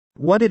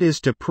what it is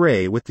to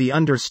pray with the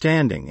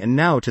understanding, and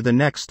now to the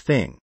next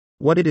thing,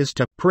 what it is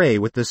to pray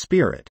with the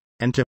Spirit,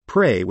 and to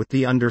pray with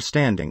the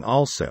understanding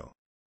also.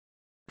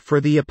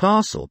 For the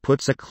Apostle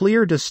puts a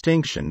clear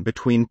distinction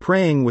between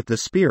praying with the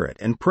Spirit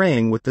and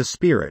praying with the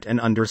Spirit and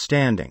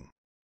understanding.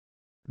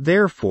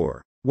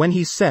 Therefore, when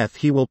he saith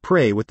he will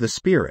pray with the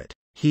Spirit,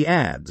 he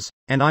adds,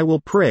 and I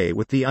will pray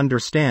with the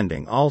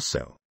understanding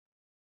also.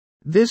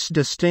 This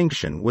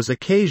distinction was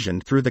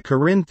occasioned through the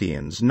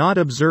Corinthians not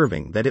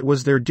observing that it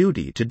was their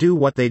duty to do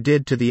what they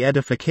did to the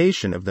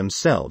edification of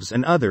themselves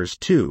and others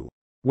too,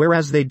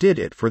 whereas they did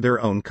it for their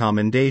own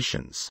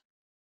commendations.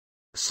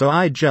 So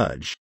I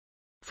judge,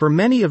 for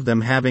many of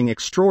them having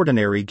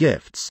extraordinary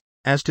gifts,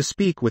 as to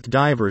speak with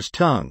divers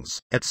tongues,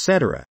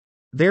 etc.,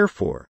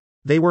 therefore,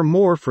 they were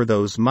more for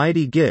those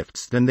mighty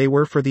gifts than they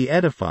were for the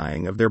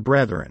edifying of their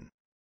brethren.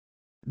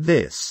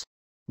 This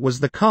was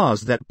the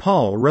cause that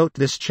Paul wrote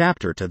this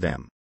chapter to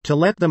them, to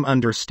let them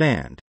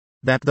understand,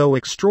 that though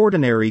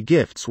extraordinary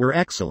gifts were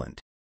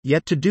excellent,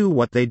 yet to do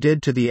what they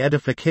did to the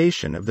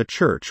edification of the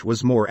church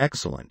was more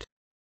excellent.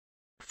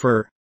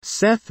 For,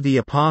 saith the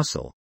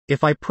Apostle,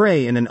 if I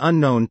pray in an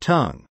unknown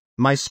tongue,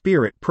 my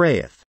spirit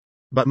prayeth,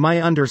 but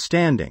my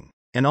understanding,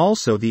 and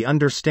also the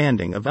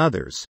understanding of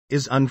others,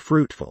 is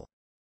unfruitful.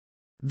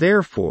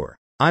 Therefore,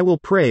 I will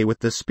pray with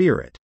the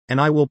Spirit,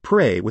 and I will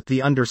pray with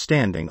the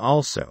understanding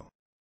also.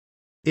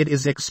 It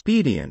is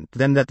expedient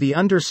then that the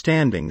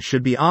understanding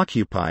should be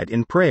occupied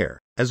in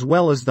prayer, as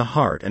well as the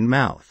heart and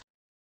mouth.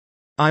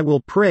 I will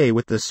pray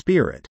with the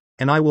Spirit,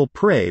 and I will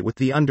pray with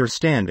the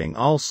understanding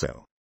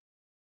also.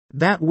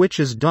 That which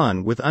is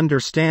done with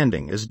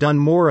understanding is done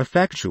more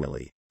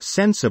effectually,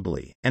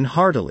 sensibly, and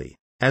heartily,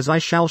 as I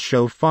shall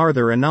show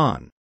farther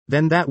anon,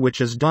 than that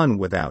which is done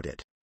without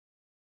it.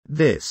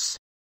 This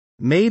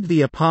made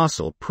the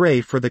Apostle pray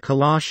for the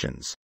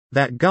Colossians,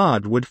 that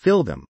God would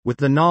fill them with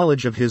the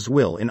knowledge of His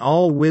will in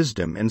all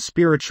wisdom and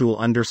spiritual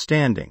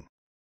understanding.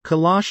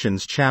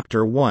 Colossians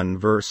chapter 1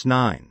 verse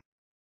 9.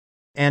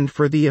 And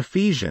for the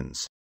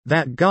Ephesians,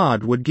 that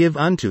God would give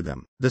unto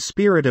them the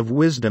spirit of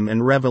wisdom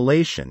and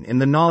revelation in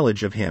the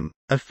knowledge of Him.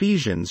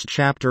 Ephesians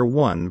chapter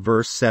 1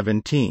 verse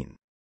 17.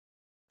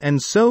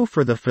 And so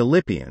for the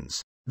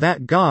Philippians,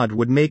 that God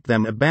would make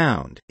them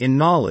abound in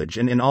knowledge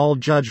and in all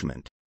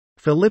judgment.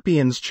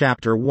 Philippians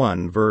chapter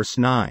 1 verse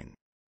 9.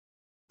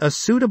 A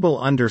suitable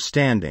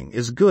understanding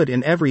is good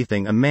in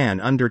everything a man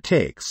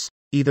undertakes,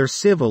 either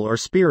civil or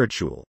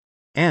spiritual,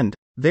 and,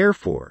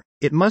 therefore,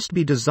 it must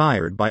be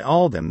desired by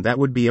all them that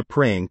would be a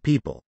praying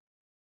people.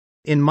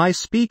 In my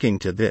speaking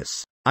to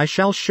this, I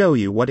shall show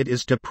you what it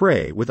is to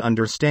pray with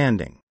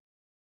understanding.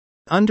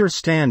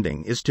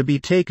 Understanding is to be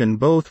taken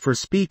both for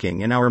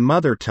speaking in our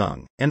mother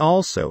tongue, and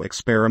also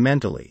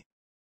experimentally.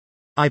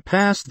 I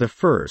pass the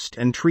first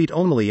and treat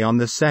only on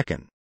the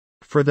second.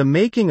 For the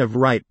making of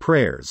right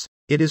prayers,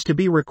 it is to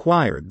be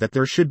required that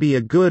there should be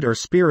a good or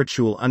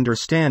spiritual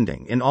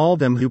understanding in all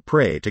them who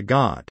pray to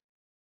God.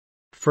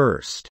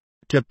 First,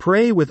 to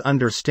pray with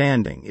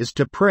understanding is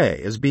to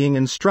pray as being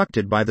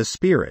instructed by the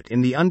Spirit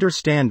in the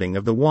understanding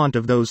of the want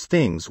of those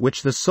things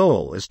which the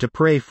soul is to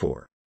pray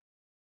for.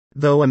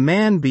 Though a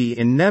man be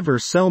in never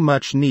so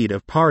much need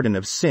of pardon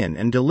of sin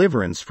and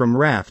deliverance from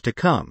wrath to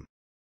come,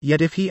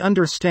 yet if he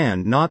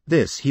understand not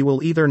this, he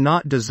will either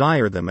not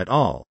desire them at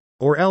all,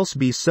 or else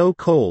be so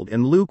cold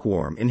and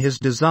lukewarm in his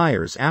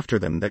desires after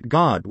them that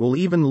God will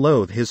even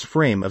loathe his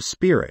frame of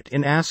spirit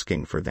in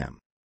asking for them.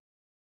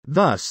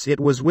 Thus it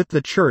was with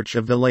the church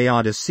of the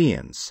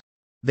Laodiceans.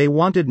 They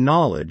wanted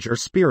knowledge or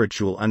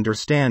spiritual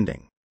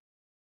understanding.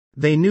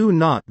 They knew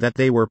not that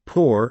they were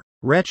poor,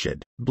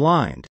 wretched,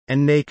 blind,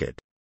 and naked.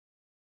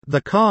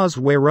 The cause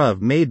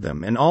whereof made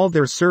them and all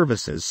their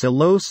services so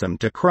loathsome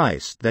to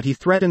Christ that he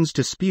threatens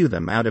to spew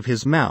them out of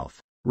his mouth.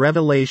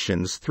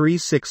 Revelations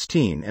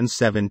 3:16 and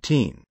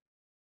 17.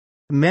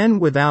 Men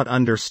without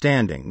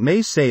understanding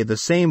may say the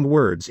same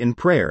words in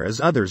prayer as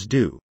others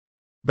do.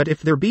 But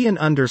if there be an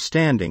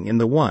understanding in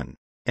the one,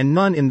 and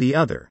none in the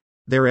other,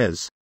 there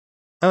is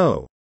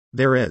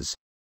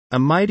a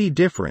mighty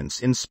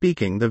difference in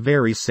speaking the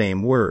very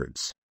same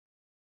words.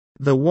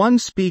 The one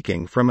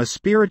speaking from a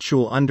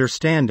spiritual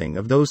understanding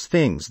of those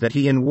things that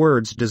he in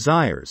words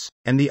desires,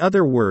 and the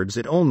other words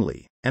it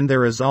only, and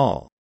there is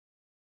all.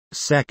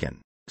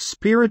 Second,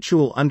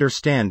 spiritual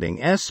understanding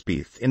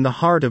espeth in the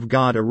heart of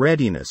God a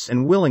readiness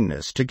and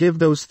willingness to give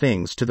those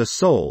things to the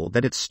soul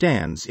that it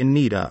stands in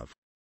need of.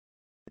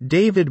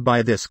 David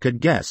by this could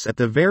guess at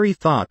the very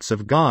thoughts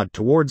of God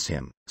towards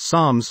him,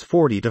 Psalms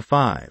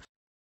 40-5.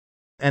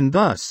 And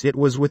thus it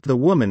was with the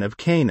woman of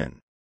Canaan.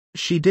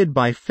 She did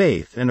by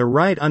faith and a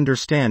right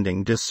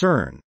understanding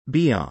discern,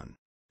 beyond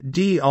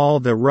all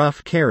the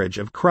rough carriage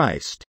of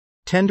Christ,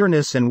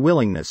 tenderness and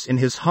willingness in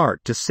his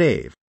heart to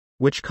save,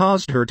 which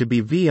caused her to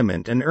be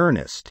vehement and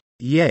earnest,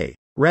 yea,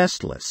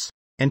 restless,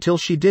 until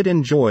she did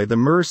enjoy the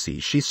mercy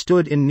she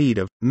stood in need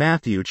of.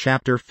 Matthew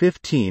chapter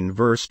 15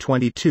 verse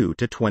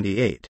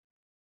 22-28.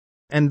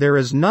 And there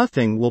is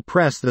nothing will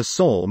press the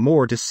soul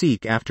more to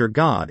seek after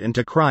God and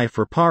to cry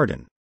for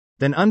pardon,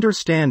 than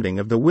understanding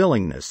of the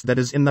willingness that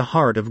is in the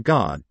heart of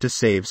God to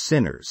save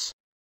sinners.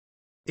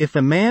 If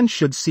a man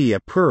should see a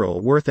pearl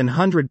worth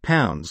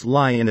 £100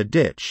 lie in a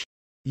ditch,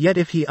 yet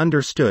if he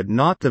understood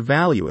not the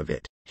value of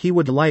it, he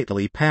would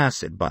lightly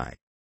pass it by.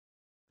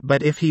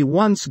 But if he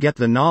once get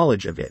the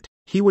knowledge of it,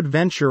 he would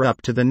venture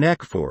up to the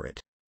neck for it.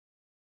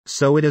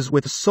 So it is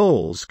with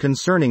souls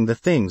concerning the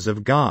things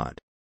of God.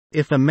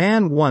 If a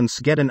man once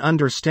get an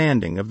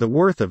understanding of the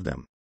worth of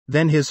them,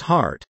 then his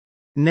heart,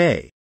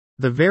 nay,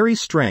 the very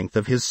strength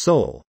of his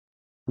soul,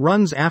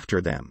 runs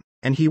after them,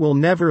 and he will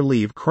never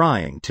leave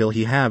crying till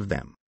he have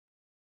them.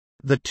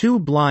 The two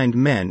blind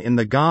men in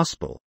the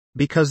gospel,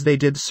 because they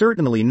did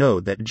certainly know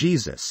that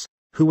Jesus,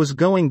 who was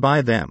going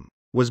by them,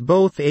 was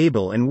both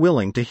able and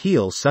willing to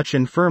heal such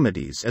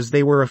infirmities as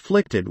they were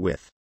afflicted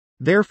with,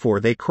 therefore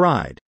they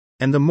cried,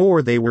 and the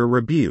more they were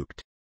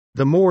rebuked,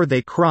 the more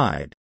they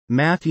cried.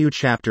 Matthew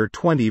chapter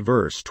 20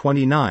 verse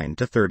 29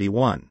 to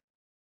 31.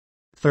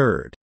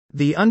 Third,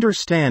 the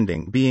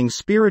understanding being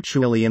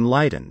spiritually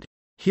enlightened,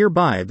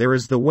 hereby there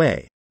is the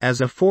way,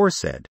 as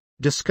aforesaid,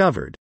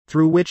 discovered,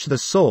 through which the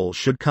soul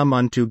should come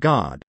unto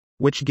God,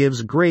 which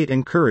gives great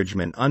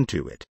encouragement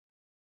unto it.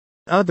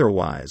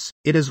 Otherwise,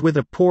 it is with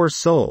a poor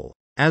soul,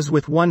 as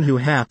with one who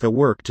hath a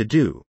work to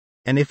do,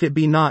 and if it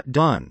be not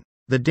done,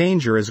 the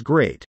danger is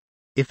great;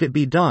 if it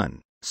be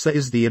done, so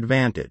is the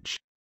advantage.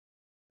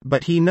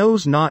 But he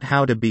knows not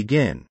how to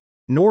begin,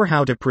 nor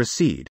how to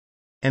proceed,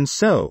 and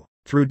so,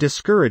 through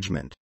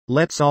discouragement,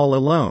 lets all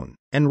alone,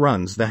 and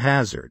runs the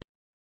hazard.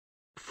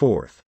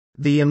 Fourth,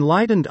 the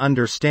enlightened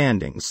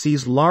understanding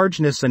sees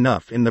largeness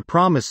enough in the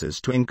promises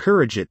to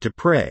encourage it to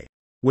pray,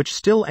 which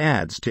still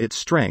adds to its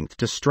strength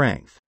to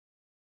strength.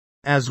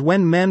 As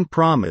when men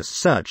promise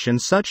such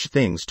and such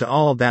things to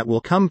all that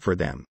will come for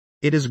them,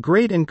 it is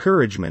great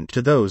encouragement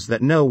to those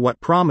that know what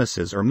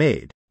promises are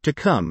made, to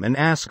come and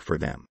ask for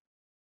them.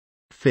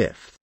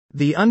 Fifth,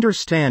 the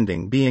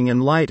understanding being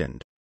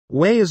enlightened,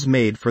 way is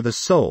made for the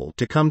soul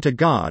to come to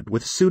God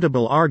with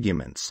suitable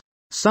arguments,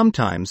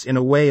 sometimes in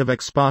a way of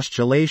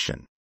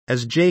expostulation,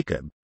 as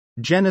Jacob,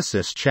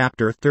 Genesis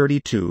chapter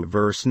 32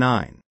 verse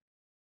 9.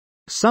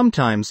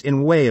 Sometimes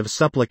in way of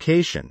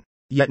supplication,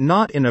 yet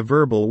not in a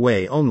verbal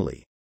way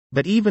only,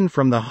 but even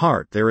from the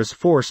heart there is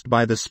forced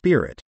by the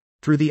Spirit,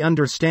 through the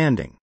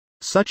understanding,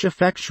 such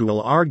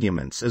effectual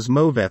arguments as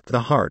moveth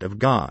the heart of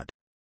God.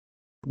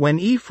 When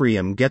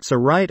Ephraim gets a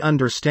right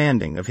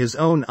understanding of his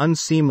own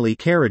unseemly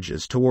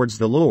carriages towards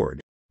the Lord,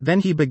 then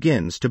he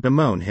begins to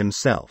bemoan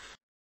himself.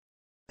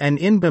 And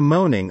in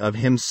bemoaning of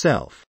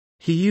himself,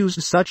 he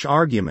used such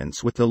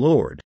arguments with the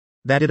Lord,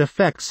 that it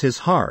affects his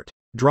heart,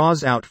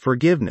 draws out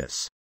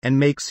forgiveness, and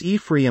makes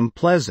Ephraim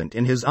pleasant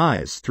in his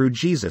eyes through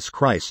Jesus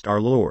Christ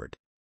our Lord.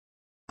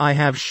 I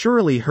have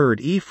surely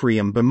heard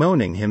Ephraim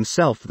bemoaning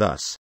himself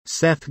thus,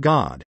 saith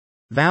God,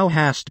 Thou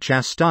hast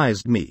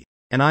chastised me,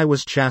 and I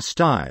was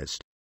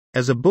chastised,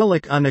 as a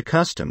bullock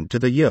unaccustomed to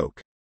the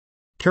yoke.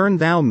 Turn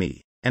thou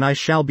me, and I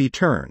shall be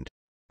turned,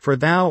 for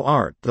thou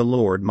art the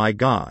Lord my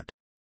God.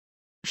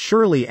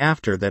 Surely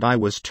after that I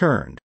was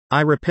turned,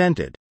 I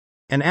repented,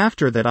 and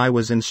after that I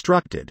was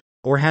instructed,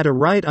 or had a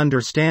right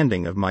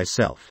understanding of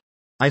myself,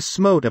 I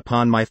smote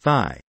upon my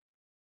thigh.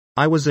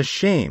 I was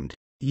ashamed,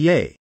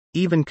 yea,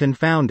 even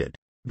confounded,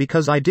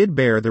 because I did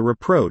bear the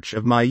reproach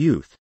of my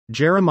youth.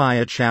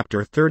 Jeremiah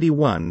chapter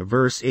 31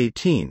 verse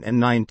 18 and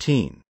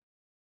 19.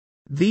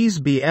 These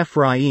be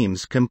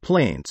Ephraim's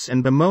complaints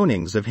and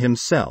bemoanings of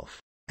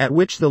himself, at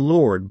which the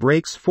Lord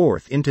breaks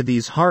forth into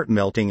these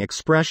heart-melting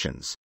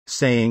expressions,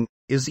 saying,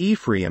 Is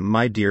Ephraim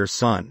my dear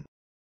son?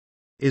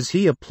 Is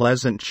he a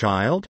pleasant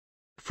child?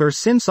 For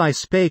since I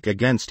spake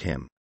against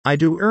him, I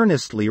do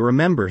earnestly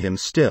remember him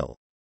still.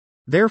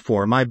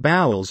 Therefore my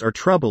bowels are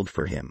troubled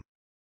for him.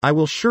 I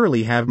will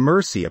surely have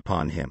mercy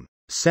upon him,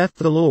 saith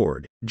the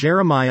Lord.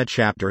 Jeremiah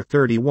chapter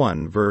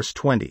 31 verse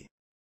 20.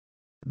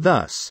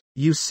 Thus,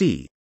 you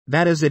see,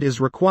 that as it is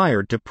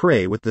required to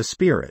pray with the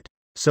Spirit,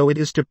 so it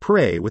is to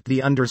pray with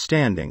the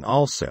understanding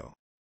also.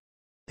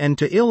 And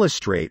to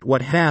illustrate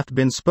what hath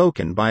been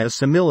spoken by a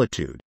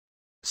similitude,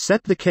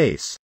 set the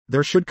case,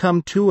 there should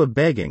come two a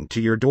begging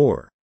to your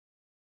door.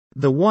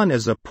 The one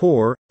is a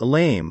poor,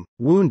 lame,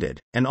 wounded,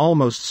 and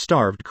almost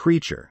starved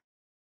creature.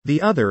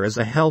 The other is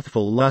a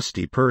healthful,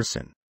 lusty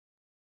person.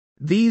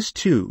 These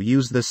two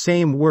use the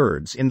same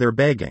words in their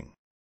begging.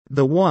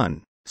 The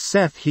one,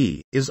 saith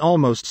he, is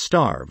almost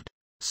starved,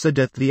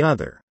 saith the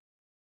other.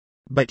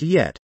 But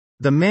yet,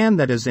 the man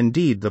that is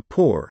indeed the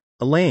poor,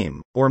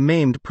 lame, or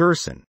maimed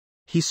person,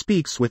 he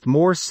speaks with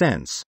more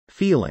sense,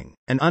 feeling,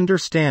 and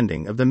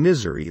understanding of the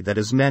misery that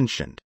is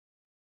mentioned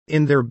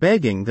in their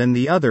begging than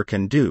the other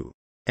can do,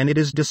 and it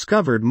is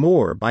discovered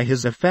more by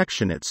his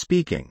affectionate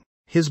speaking,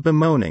 his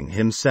bemoaning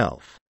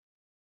himself.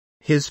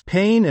 His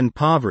pain and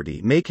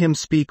poverty make him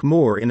speak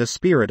more in a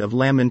spirit of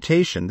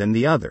lamentation than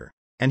the other,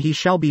 and he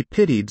shall be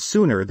pitied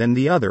sooner than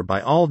the other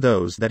by all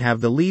those that have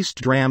the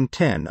least dram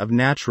 10 of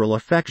natural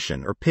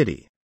affection or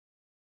pity.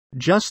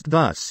 Just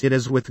thus it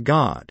is with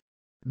God.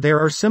 There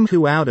are some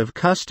who out of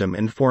custom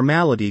and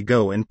formality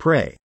go and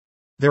pray.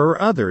 there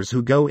are others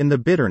who go in the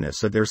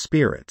bitterness of their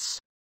spirits.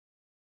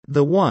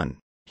 The one,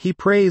 he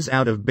prays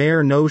out of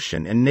bare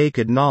notion and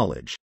naked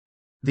knowledge.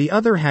 The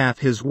other hath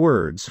his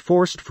words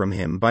forced from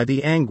him by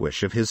the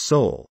anguish of his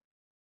soul.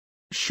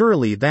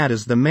 Surely that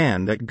is the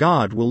man that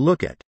God will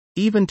look at,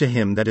 even to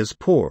him that is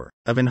poor,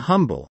 of an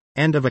humble,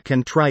 and of a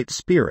contrite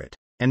spirit,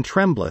 and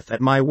trembleth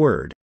at my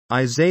word.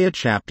 Isaiah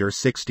chapter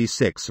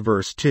 66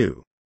 verse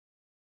 2.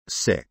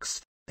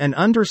 6. An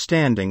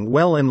understanding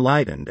well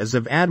enlightened is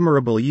of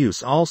admirable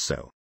use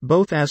also,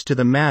 both as to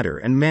the matter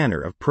and manner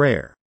of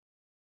prayer.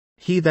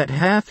 He that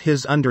hath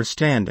his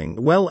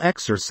understanding well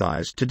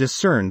exercised to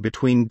discern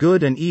between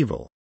good and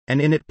evil,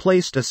 and in it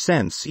placed a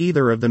sense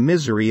either of the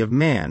misery of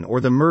man or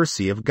the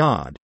mercy of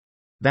God,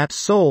 that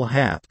soul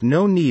hath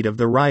no need of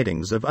the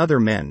writings of other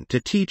men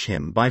to teach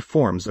him by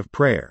forms of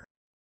prayer.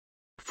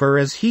 For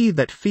as he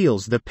that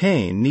feels the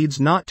pain needs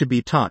not to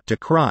be taught to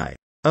cry,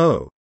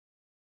 "Oh!"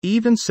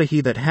 even so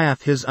he that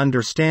hath his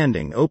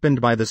understanding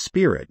opened by the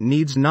Spirit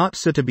needs not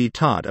so to be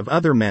taught of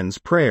other men's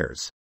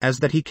prayers, as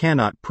that he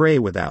cannot pray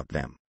without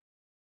them.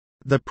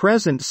 The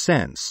present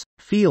sense,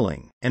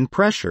 feeling, and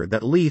pressure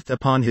that leath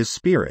upon his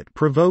spirit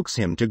provokes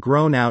him to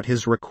groan out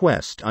his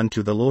request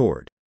unto the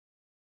Lord.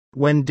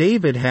 When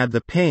David had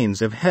the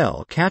pains of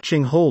hell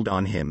catching hold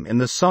on him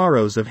and the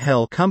sorrows of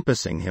hell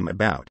compassing him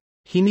about,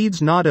 he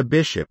needs not a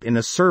bishop in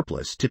a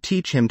surplice to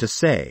teach him to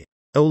say,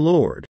 "O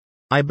Lord,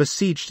 I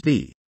beseech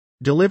thee,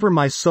 deliver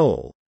my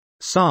soul,"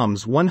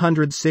 Psalms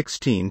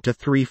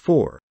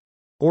 116-3-4,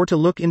 or to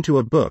look into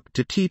a book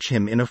to teach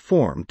him in a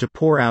form to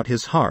pour out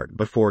his heart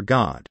before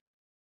God.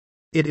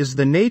 It is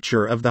the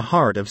nature of the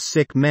heart of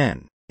sick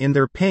men, in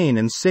their pain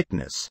and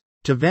sickness,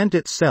 to vent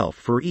itself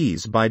for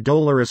ease by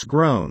dolorous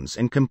groans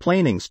and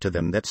complainings to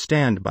them that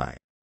stand by.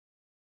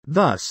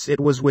 Thus it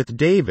was with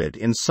David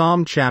in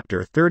Psalm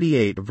chapter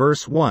 38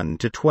 verse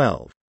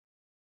 1-12.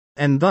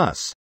 And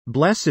thus,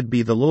 blessed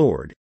be the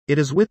Lord, it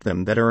is with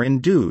them that are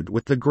endued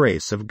with the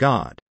grace of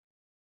God.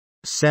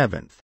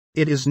 7th.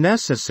 It is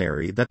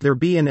necessary that there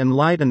be an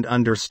enlightened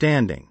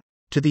understanding,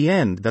 to the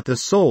end that the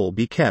soul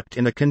be kept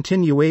in a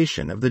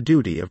continuation of the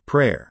duty of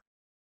prayer.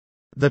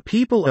 The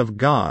people of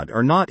God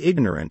are not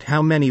ignorant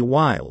how many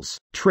wiles,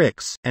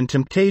 tricks, and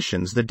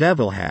temptations the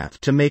devil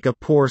hath to make a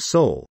poor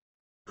soul,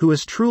 who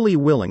is truly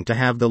willing to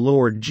have the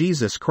Lord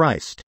Jesus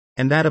Christ,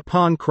 and that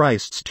upon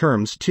Christ's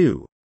terms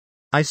too,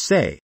 I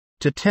say,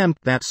 to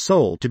tempt that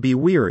soul to be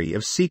weary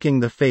of seeking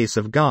the face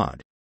of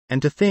God,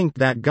 and to think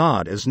that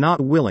God is not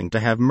willing to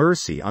have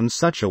mercy on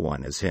such a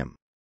one as him.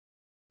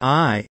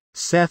 Aye,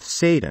 saith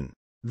Satan,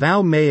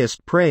 thou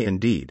mayest pray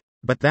indeed,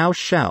 but thou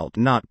shalt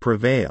not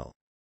prevail.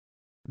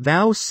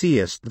 Thou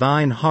seest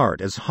thine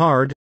heart as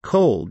hard,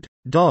 cold,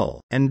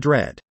 dull, and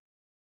dread.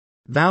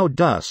 Thou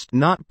dost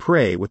not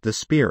pray with the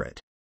Spirit.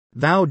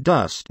 Thou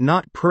dost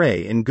not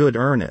pray in good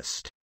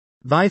earnest.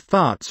 Thy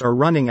thoughts are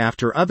running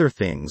after other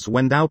things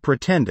when thou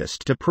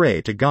pretendest to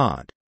pray to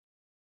God.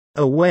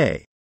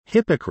 Away,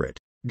 hypocrite,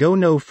 go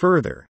no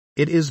further,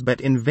 it is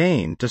but in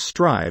vain to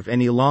strive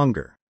any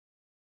longer.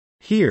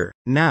 Here,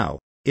 now,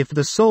 if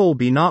the soul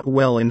be not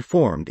well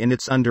informed in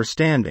its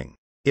understanding,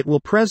 it will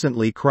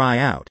presently cry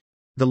out,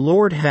 "The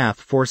Lord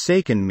hath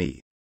forsaken me,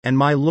 and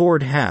my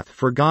Lord hath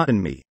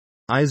forgotten me."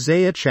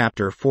 Isaiah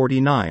chapter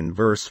 49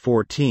 verse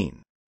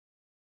 14.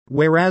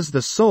 Whereas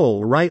the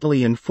soul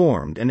rightly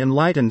informed and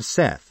enlightened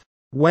saith,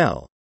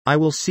 "Well, I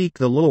will seek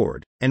the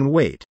Lord, and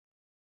wait.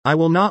 I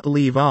will not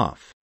leave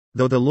off,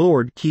 though the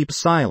Lord keep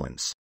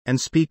silence, and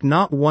speak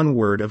not one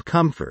word of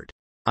comfort."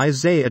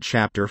 Isaiah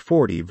chapter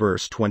 40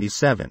 verse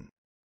 27.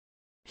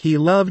 He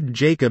loved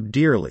Jacob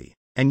dearly,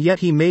 and yet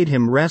he made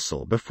him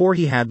wrestle before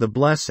he had the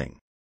blessing.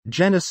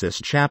 Genesis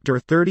chapter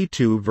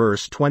 32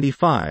 verse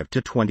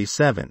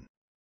 25-27.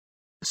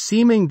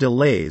 Seeming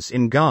delays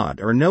in God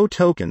are no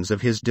tokens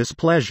of his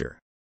displeasure.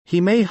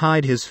 He may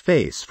hide his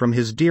face from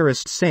his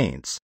dearest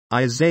saints.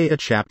 Isaiah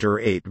chapter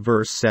 8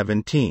 verse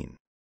 17.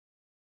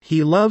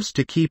 He loves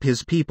to keep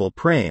his people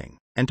praying,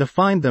 and to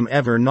find them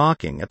ever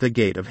knocking at the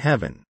gate of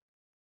heaven.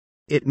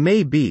 It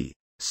may be,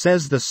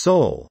 says the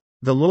soul,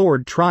 the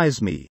Lord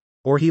tries me,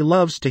 or he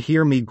loves to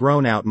hear me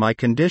groan out my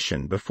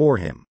condition before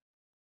him.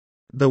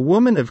 The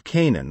woman of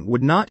Canaan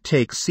would not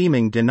take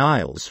seeming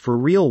denials for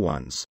real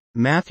ones.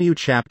 Matthew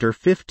chapter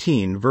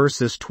 15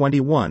 verses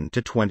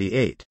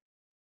 21-28.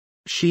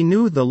 She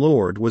knew the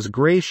Lord was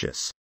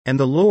gracious, and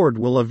the Lord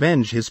will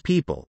avenge his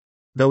people,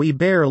 though he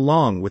bear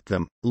long with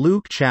them.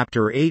 Luke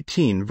chapter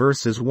 18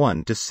 verses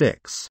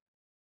 1-6.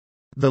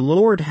 The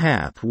Lord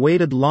hath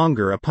waited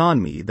longer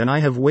upon me than I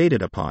have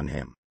waited upon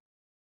him.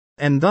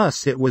 And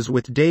thus it was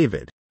with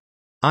David.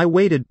 I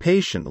waited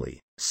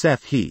patiently,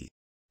 saith he.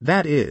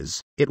 That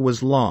is, it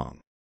was long.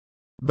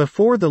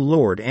 Before the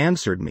Lord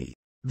answered me,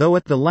 though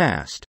at the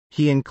last,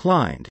 he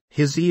inclined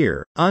his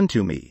ear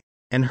unto me,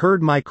 and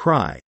heard my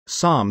cry.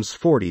 Psalms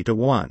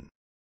 40-1.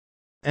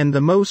 And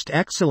the most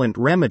excellent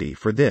remedy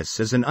for this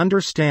is an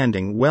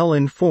understanding well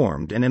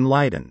informed and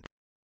enlightened.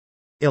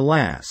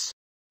 Alas!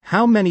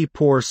 How many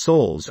poor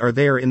souls are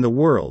there in the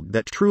world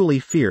that truly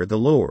fear the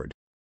Lord,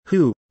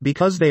 who,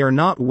 because they are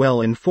not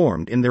well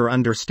informed in their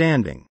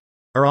understanding,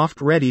 are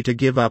oft ready to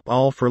give up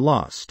all for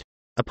lost,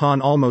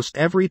 upon almost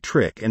every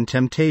trick and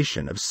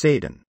temptation of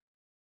Satan.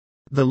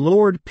 The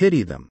Lord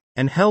pity them,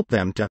 and help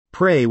them to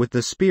pray with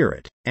the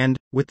Spirit, and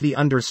with the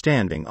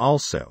understanding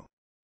also.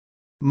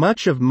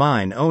 Much of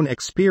mine own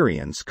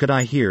experience could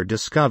I here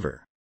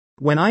discover.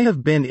 When I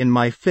have been in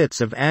my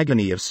fits of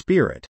agony of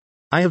spirit,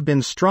 I have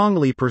been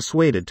strongly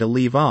persuaded to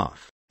leave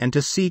off, and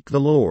to seek the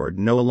Lord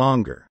no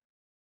longer.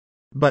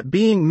 But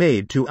being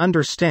made to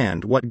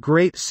understand what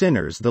great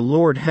sinners the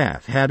Lord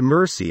hath had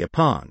mercy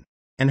upon,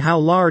 and how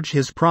large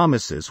his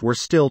promises were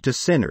still to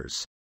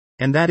sinners,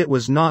 and that it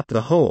was not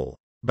the whole,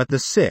 but the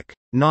sick,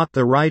 not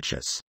the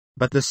righteous,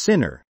 but the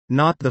sinner,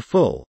 not the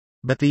full,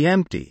 but the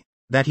empty,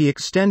 that he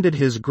extended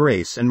his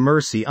grace and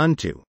mercy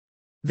unto.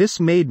 This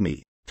made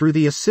me, through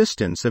the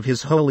assistance of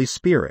his Holy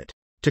Spirit,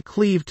 to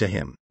cleave to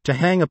him, to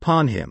hang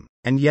upon him,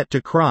 and yet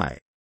to cry,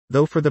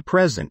 though for the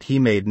present he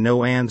made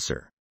no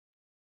answer.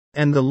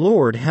 And the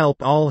Lord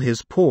help all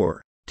his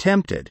poor,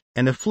 tempted,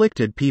 and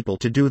afflicted people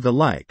to do the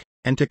like,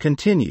 and to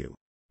continue,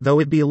 though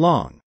it be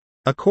long,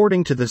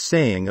 according to the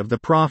saying of the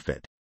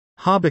prophet,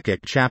 Habakkuk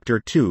chapter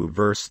 2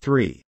 verse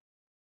 3.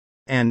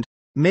 And,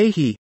 may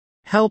he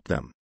help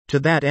them, to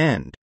that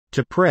end,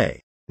 to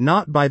pray,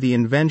 not by the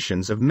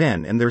inventions of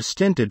men and their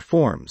stinted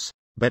forms,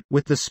 but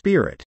with the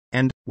Spirit,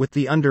 and with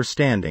the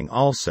understanding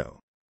also.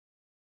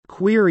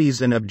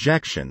 Queries and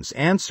objections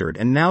answered,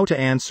 and now to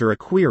answer a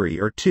query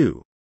or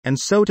two, and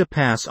so to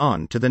pass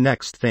on to the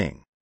next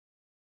thing.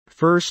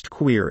 First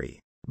query.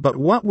 But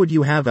what would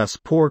you have us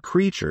poor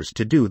creatures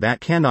to do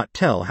that cannot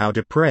tell how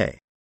to pray?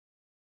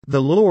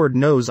 The Lord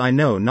knows I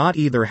know not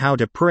either how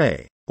to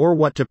pray, or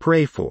what to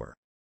pray for.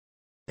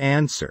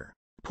 Answer.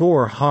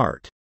 Poor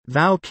heart,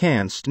 thou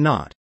canst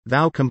not,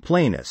 thou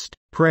complainest,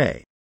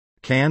 pray.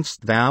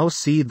 Canst thou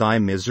see thy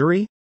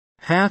misery?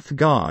 Hath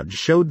God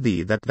showed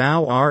thee that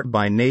thou art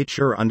by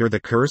nature under the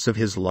curse of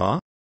his law?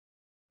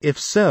 If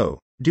so,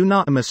 do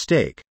not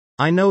mistake,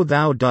 I know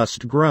thou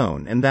dost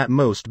groan, and that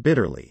most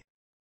bitterly.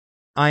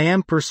 I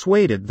am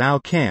persuaded thou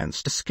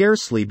canst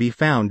scarcely be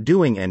found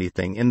doing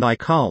anything in thy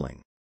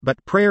calling,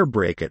 but prayer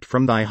break it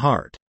from thy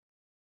heart.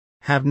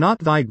 Have not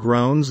thy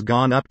groans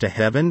gone up to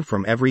heaven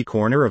from every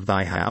corner of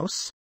thy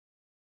house?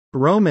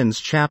 Romans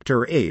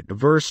chapter 8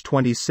 verse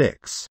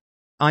 26.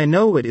 I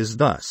know it is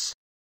thus.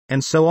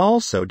 And so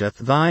also doth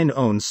thine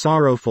own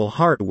sorrowful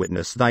heart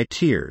witness thy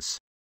tears,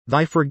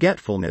 thy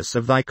forgetfulness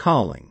of thy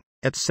calling,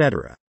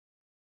 etc.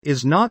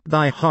 Is not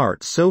thy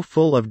heart so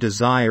full of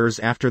desires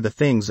after the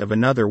things of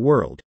another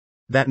world,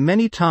 that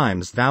many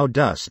times thou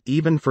dost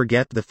even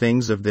forget the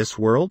things of this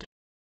world?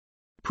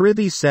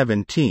 Prithee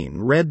 17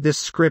 read this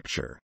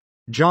scripture,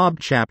 Job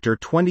chapter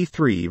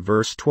 23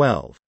 verse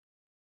 12.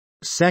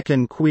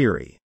 Second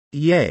query.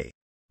 Yea,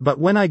 but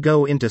when I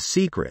go into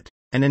secret,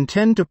 and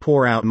intend to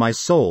pour out my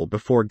soul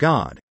before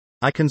God,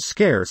 I can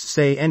scarce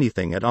say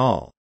anything at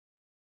all.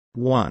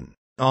 1.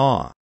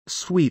 Ah,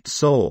 sweet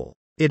soul,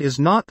 it is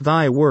not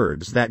thy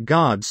words that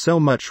God so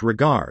much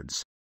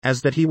regards,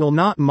 as that he will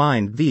not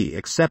mind thee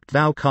except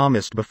thou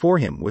comest before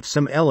him with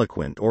some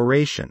eloquent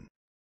oration.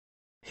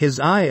 His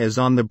eye is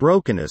on the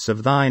brokenness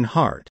of thine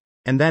heart,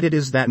 and that it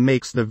is that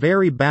makes the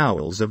very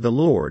bowels of the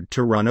Lord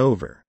to run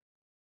over.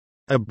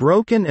 A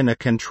broken and a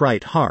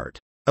contrite heart,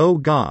 O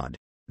God,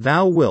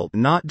 thou wilt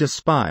not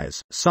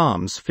despise.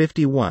 Psalms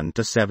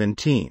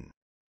 51-17.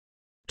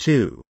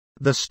 2.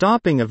 The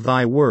stopping of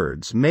thy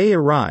words may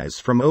arise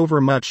from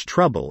overmuch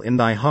trouble in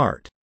thy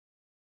heart.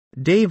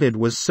 David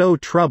was so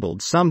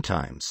troubled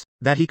sometimes,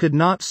 that he could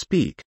not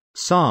speak.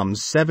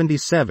 Psalms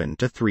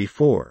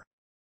 77-3-4.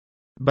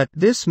 But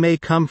this may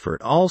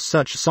comfort all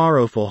such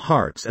sorrowful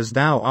hearts as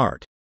thou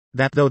art,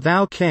 that though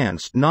thou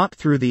canst not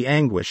through the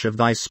anguish of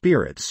thy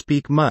spirit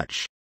speak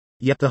much,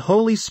 yet the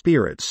Holy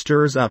Spirit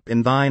stirs up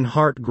in thine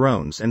heart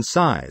groans and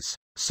sighs,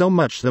 so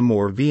much the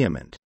more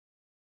vehement.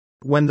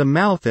 When the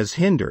mouth is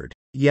hindered,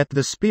 yet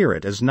the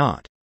Spirit is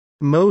not.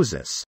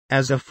 Moses,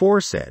 as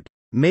aforesaid,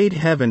 made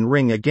heaven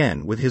ring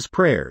again with his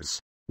prayers,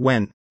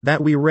 when,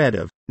 that we read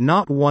of,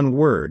 not one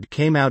word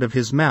came out of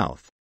his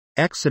mouth.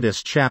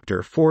 Exodus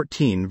chapter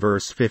 14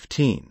 verse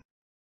 15.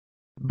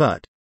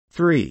 But,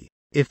 3.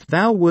 If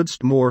thou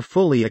wouldst more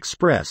fully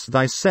express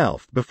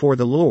thyself before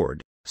the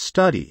Lord,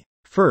 study,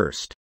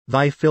 first,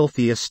 thy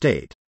filthy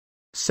estate.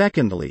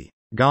 Secondly,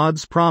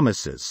 God's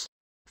promises.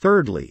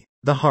 Thirdly,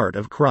 the heart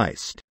of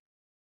Christ.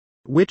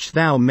 Which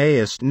thou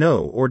mayest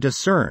know or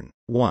discern,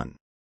 1.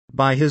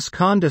 By his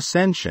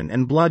condescension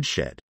and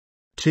bloodshed.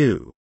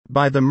 2.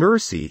 By the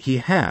mercy he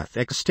hath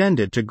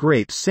extended to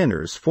great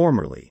sinners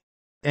formerly.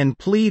 And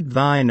plead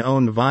thine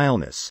own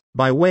vileness,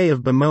 by way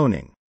of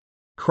bemoaning.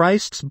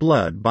 Christ's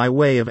blood by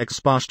way of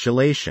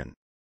expostulation.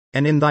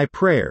 And in thy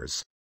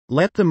prayers,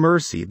 let the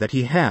mercy that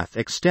he hath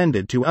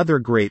extended to other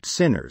great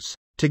sinners,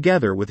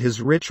 together with his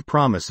rich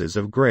promises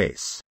of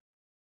grace,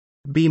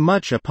 be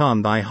much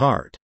upon thy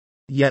heart.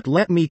 Yet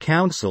let me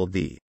counsel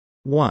thee.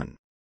 1.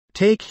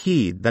 Take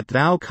heed that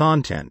thou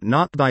content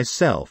not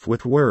thyself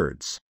with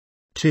words.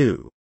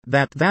 2.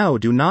 that thou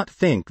do not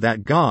think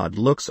that God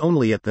looks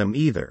only at them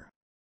either.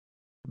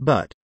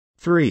 But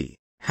 3.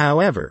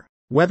 However,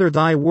 whether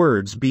thy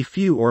words be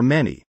few or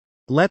many,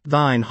 let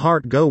thine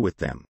heart go with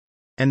them,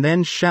 and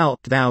then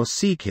shalt thou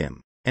seek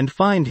him, and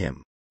find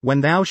him,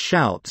 when thou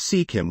shalt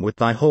seek him with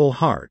thy whole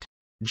heart.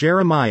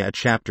 Jeremiah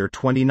chapter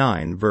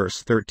 29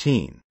 verse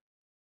 13.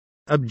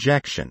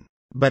 Objection.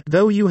 But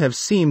though you have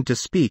seemed to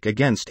speak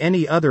against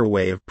any other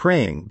way of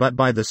praying but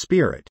by the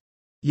Spirit,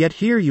 yet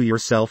here you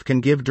yourself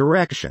can give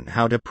direction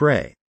how to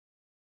pray.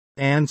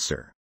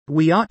 Answer.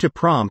 We ought to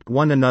prompt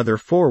one another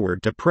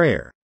forward to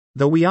prayer,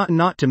 though we ought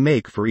not to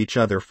make for each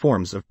other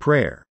forms of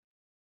prayer.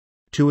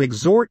 To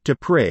exhort to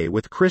pray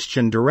with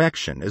Christian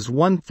direction is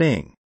one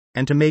thing,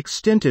 and to make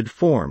stinted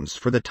forms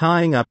for the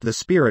tying up the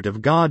Spirit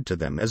of God to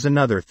them is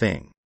another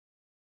thing.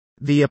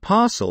 The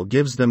Apostle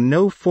gives them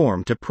no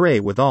form to pray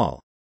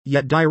withal,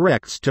 yet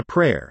directs to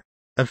prayer.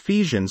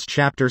 Ephesians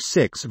chapter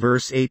 6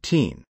 verse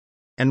 18,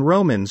 and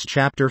Romans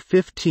chapter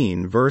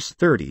 15 verse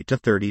 30 to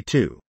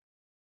 32.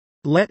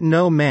 Let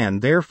no man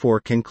therefore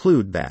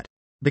conclude that,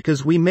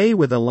 because we may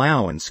with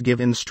allowance give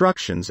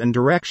instructions and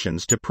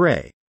directions to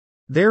pray,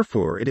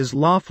 therefore it is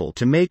lawful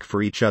to make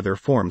for each other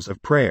forms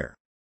of prayer.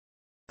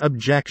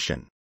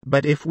 Objection.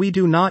 But if we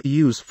do not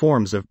use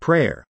forms of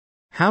prayer,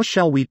 how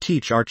shall we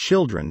teach our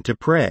children to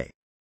pray?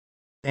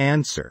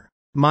 Answer.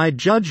 My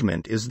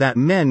judgment is that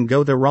men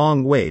go the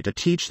wrong way to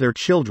teach their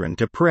children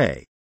to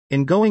pray,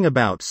 in going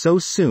about so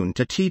soon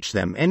to teach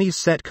them any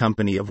set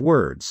company of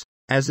words,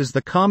 as is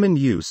the common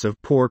use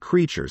of poor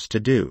creatures to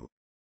do.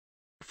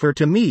 For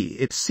to me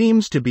it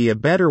seems to be a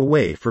better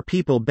way for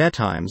people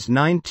betimes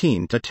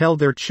 19 to tell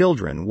their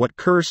children what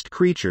cursed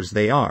creatures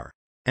they are,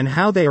 and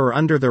how they are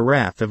under the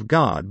wrath of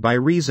God by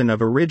reason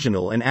of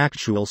original and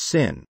actual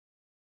sin.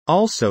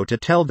 Also to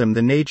tell them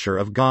the nature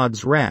of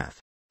God's wrath,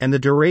 and the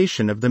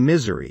duration of the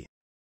misery,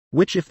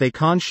 which if they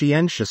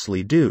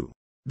conscientiously do,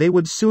 they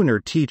would sooner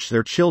teach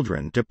their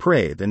children to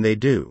pray than they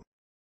do.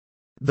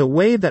 The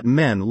way that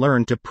men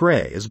learn to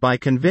pray is by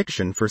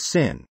conviction for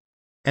sin,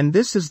 and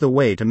this is the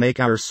way to make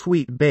our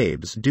sweet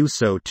babes do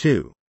so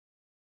too.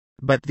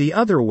 But the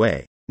other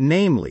way,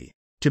 namely,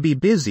 to be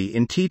busy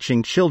in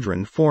teaching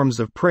children forms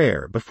of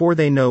prayer before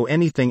they know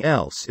anything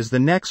else, is the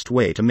next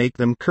way to make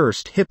them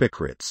cursed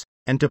hypocrites,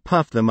 and to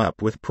puff them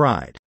up with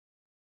pride.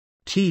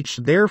 Teach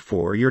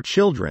therefore your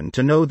children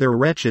to know their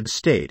wretched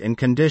state and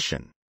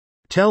condition.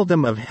 Tell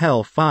them of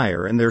hell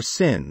fire and their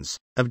sins,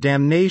 of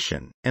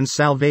damnation, and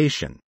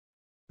salvation.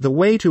 The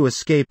way to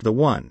escape the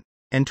one,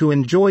 and to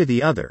enjoy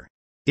the other,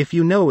 if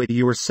you know it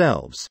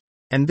yourselves,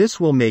 and this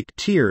will make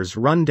tears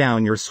run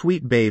down your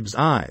sweet babes'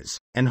 eyes,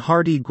 and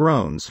hearty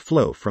groans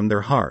flow from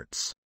their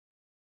hearts.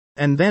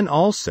 And then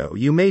also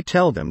you may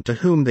tell them to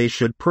whom they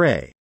should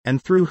pray,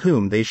 and through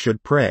whom they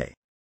should pray.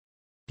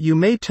 You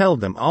may tell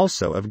them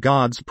also of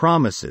God's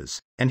promises,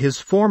 and his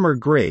former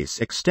grace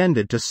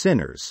extended to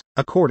sinners,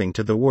 according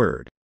to the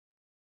word.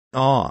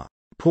 Ah,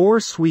 poor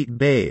sweet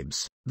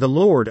babes, the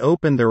Lord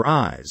open their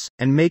eyes,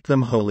 and make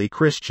them holy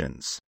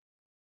Christians.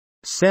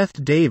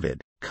 Saith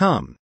David,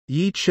 Come,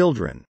 ye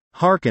children,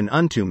 hearken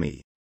unto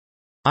me.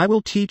 I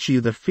will teach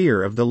you the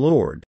fear of the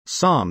Lord.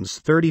 Psalms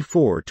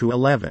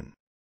 34-11.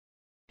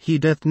 He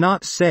doth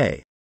not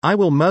say, I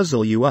will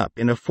muzzle you up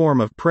in a form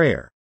of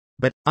prayer,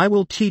 but, I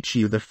will teach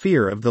you the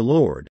fear of the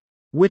Lord,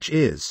 which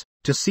is,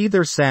 to see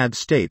their sad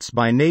states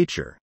by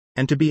nature,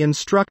 and to be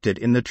instructed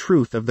in the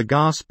truth of the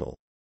gospel,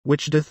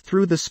 which doth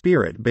through the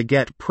Spirit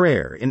beget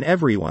prayer in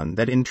everyone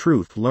that in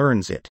truth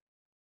learns it.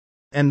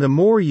 And the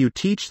more you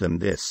teach them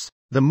this,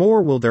 the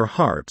more will their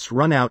hearts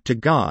run out to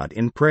God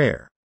in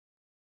prayer.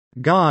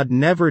 God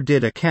never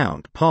did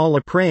account Paul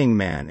a praying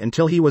man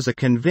until he was a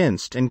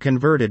convinced and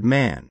converted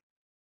man.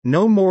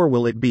 No more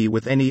will it be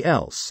with any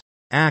else.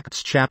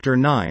 Acts chapter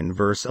 9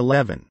 verse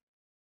 11.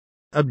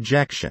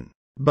 Objection.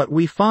 But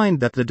we find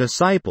that the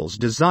disciples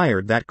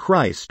desired that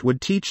Christ would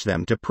teach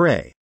them to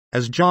pray,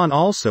 as John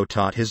also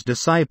taught his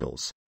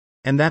disciples,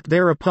 and that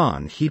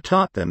thereupon he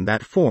taught them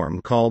that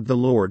form called the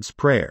Lord's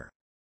Prayer.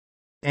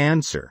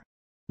 Answer.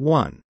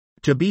 1.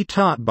 To be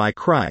taught by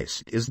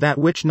Christ is that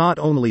which not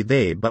only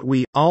they but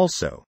we,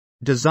 also,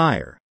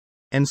 desire.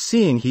 And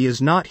seeing he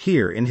is not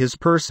here in his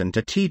person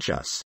to teach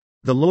us,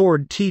 the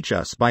Lord teach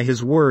us by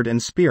his word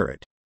and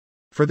Spirit.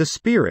 For the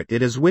Spirit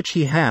it is which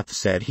he hath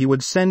said he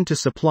would send to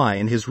supply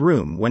in his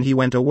room when he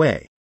went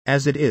away,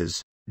 as it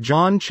is,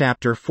 John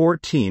chapter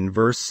 14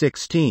 verse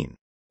 16,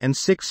 and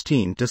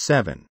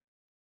 16-7.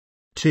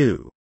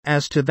 2.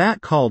 As to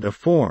that called a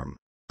form,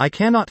 I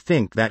cannot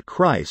think that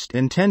Christ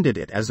intended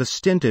it as a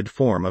stinted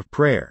form of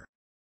prayer.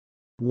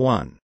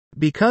 1.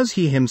 Because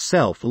he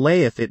himself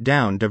layeth it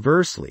down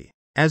diversely,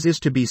 as is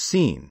to be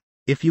seen,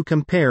 if you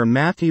compare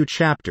Matthew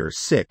chapter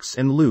 6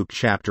 and Luke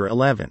chapter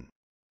 11.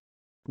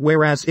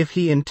 Whereas if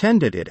he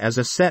intended it as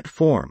a set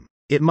form,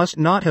 it must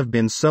not have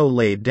been so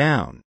laid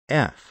down,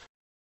 f.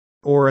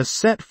 Or a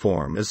set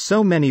form is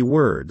so many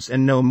words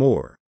and no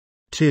more.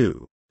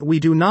 2. We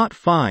do not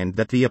find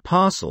that the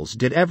apostles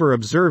did ever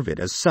observe it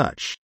as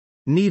such,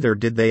 neither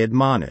did they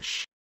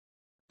admonish.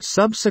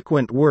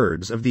 Subsequent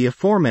words of the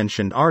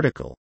aforementioned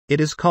article, It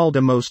is called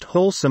a most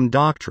wholesome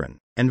doctrine,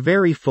 and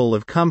very full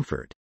of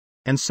comfort.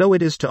 And so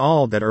it is to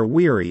all that are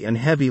weary and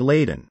heavy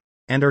laden,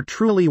 and are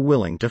truly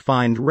willing to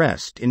find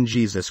rest in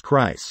Jesus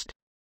Christ.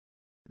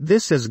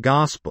 This is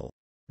gospel.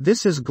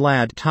 This is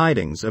glad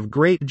tidings of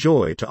great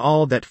joy to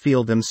all that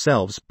feel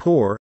themselves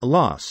poor,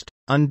 lost,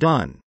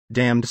 undone,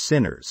 damned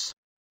sinners.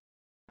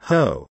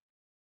 Ho!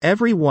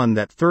 Every one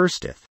that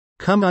thirsteth,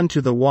 come unto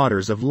the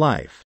waters of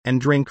life,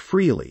 and drink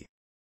freely.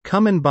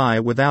 Come and buy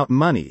without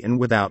money and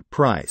without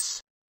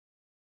price.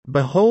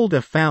 Behold,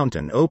 a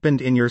fountain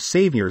opened in your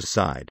Saviour's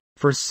side,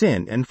 for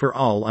sin and for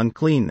all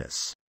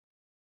uncleanness.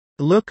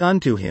 Look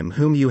unto him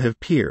whom you have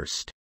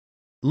pierced.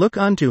 Look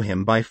unto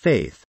him by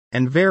faith,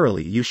 and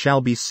verily you shall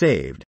be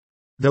saved,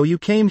 though you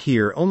came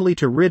here only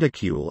to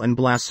ridicule and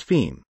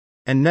blaspheme,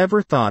 and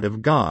never thought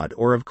of God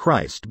or of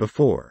Christ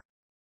before.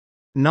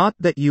 Not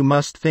that you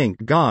must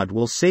think God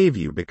will save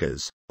you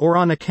because, or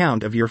on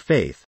account of your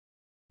faith.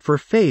 For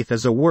faith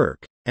is a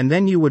work, and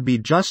then you would be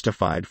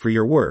justified for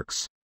your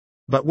works.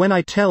 But when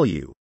I tell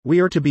you, we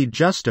are to be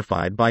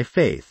justified by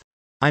faith,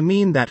 I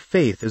mean that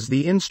faith is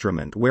the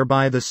instrument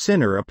whereby the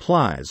sinner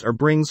applies or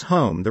brings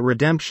home the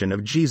redemption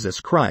of Jesus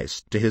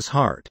Christ to his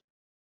heart.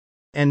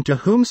 And to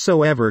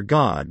whomsoever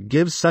God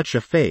gives such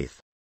a faith,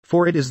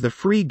 for it is the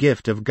free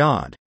gift of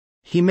God,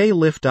 he may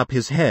lift up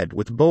his head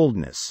with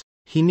boldness,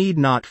 he need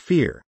not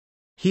fear.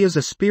 He is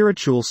a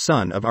spiritual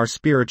son of our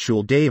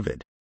spiritual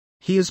David.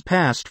 He is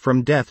passed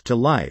from death to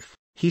life,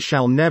 he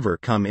shall never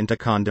come into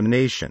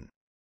condemnation.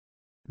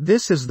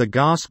 This is the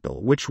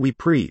gospel which we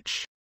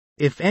preach.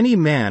 If any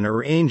man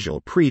or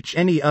angel preach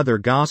any other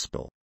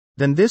gospel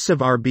than this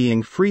of our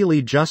being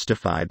freely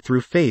justified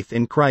through faith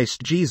in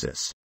Christ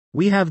Jesus,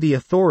 we have the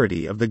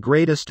authority of the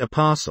greatest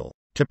apostle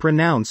to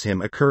pronounce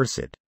him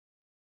accursed.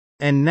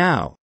 And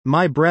now,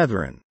 my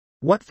brethren,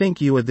 what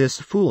think you of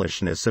this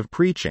foolishness of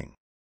preaching?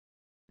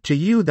 To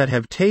you that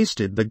have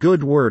tasted the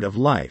good word of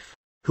life,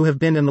 who have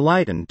been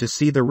enlightened to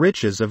see the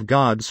riches of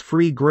God's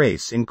free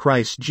grace in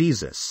Christ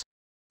Jesus,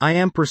 I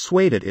am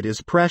persuaded it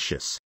is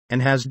precious,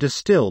 and has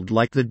distilled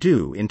like the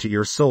dew into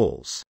your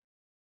souls.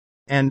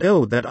 And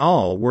oh, that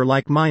all were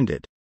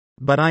like-minded!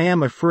 But I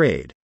am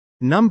afraid.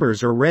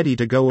 Numbers are ready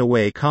to go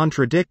away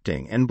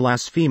contradicting and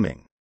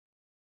blaspheming.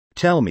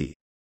 Tell me,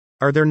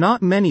 are there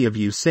not many of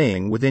you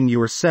saying within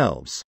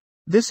yourselves,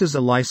 this is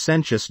a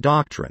licentious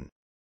doctrine?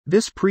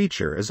 This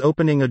preacher is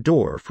opening a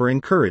door for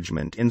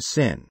encouragement in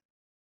sin.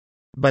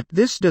 But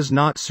this does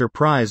not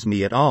surprise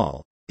me at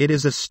all. It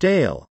is a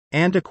stale,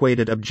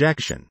 antiquated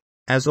objection,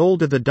 as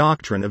old as the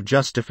doctrine of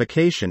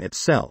justification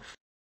itself,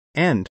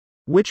 and,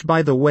 which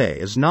by the way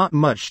is not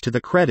much to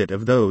the credit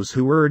of those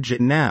who urge it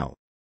now,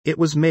 it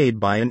was made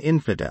by an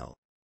infidel.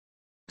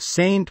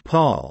 St.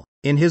 Paul,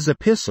 in his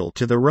epistle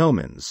to the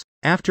Romans,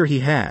 after he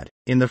had,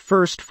 in the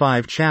first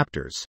 5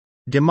 chapters,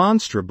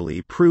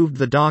 demonstrably proved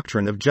the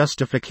doctrine of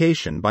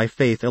justification by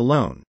faith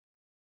alone,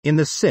 in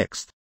the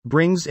 6th,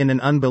 brings in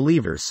an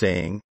unbeliever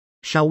saying,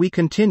 "Shall we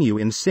continue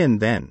in sin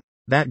then,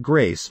 that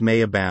grace may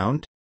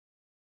abound?"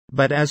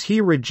 But as he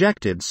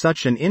rejected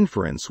such an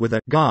inference with a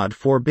 "God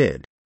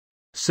forbid,"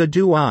 so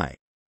do I.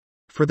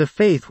 For the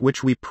faith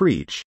which we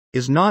preach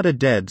is not a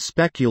dead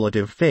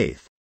speculative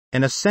faith,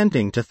 an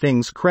assenting to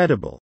things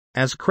credible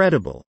as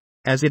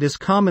it is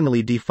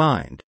commonly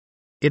defined.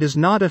 It is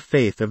not a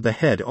faith of the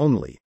head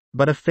only,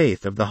 but a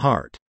faith of the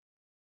heart.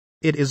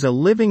 It is a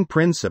living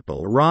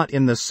principle wrought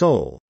in the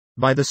soul,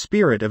 by the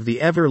Spirit of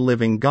the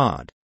ever-living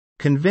God,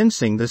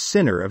 convincing the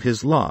sinner of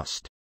his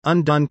lost,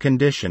 undone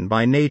condition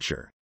by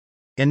nature,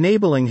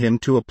 enabling him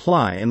to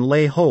apply and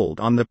lay hold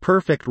on the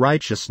perfect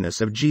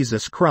righteousness of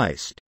Jesus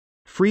Christ,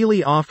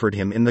 freely offered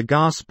him in the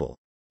gospel,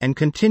 and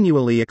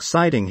continually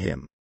exciting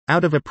him,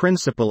 out of a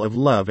principle of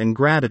love and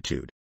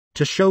gratitude,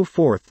 to show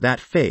forth that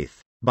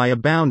faith, by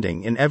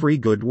abounding in every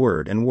good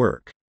word and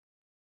work.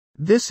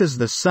 This is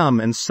the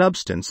sum and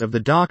substance of the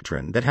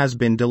doctrine that has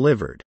been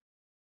delivered.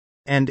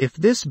 And if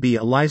this be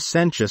a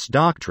licentious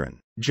doctrine,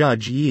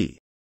 judge ye.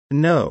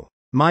 No,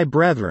 my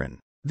brethren,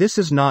 this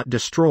is not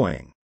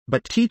destroying,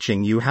 but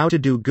teaching you how to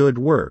do good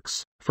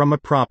works, from a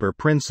proper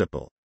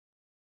principle.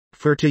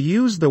 For to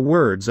use the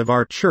words of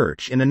our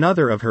church in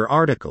another of her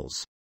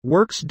articles,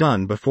 works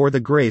done before the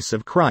grace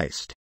of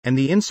Christ, and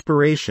the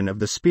inspiration of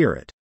the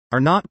Spirit,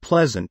 are not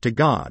pleasant to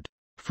God,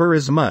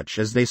 forasmuch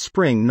as they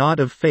spring not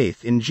of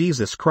faith in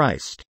Jesus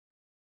Christ.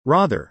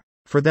 Rather,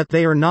 for that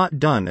they are not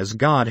done as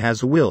God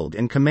has willed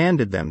and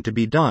commanded them to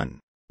be done,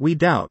 we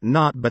doubt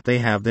not but they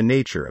have the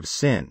nature of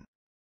sin.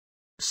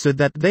 So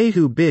that they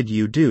who bid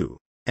you do,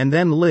 and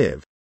then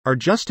live, are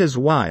just as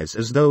wise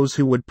as those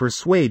who would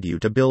persuade you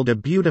to build a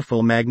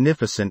beautiful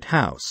magnificent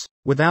house,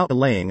 without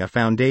laying a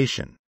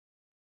foundation.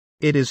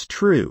 It is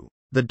true,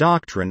 the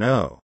doctrine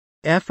of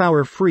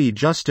our free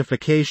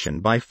justification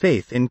by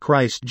faith in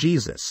Christ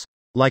Jesus,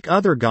 like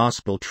other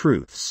gospel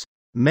truths,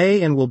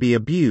 may and will be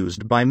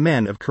abused by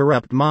men of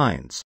corrupt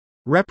minds,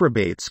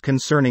 reprobates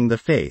concerning the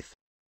faith.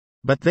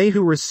 But they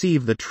who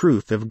receive the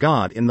truth of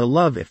God in the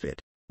love of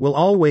it, will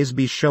always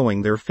be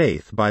showing their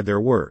faith by their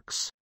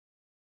works.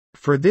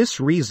 For this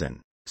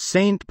reason,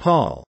 St.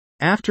 Paul,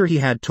 after he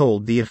had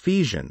told the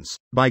Ephesians,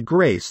 by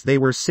grace they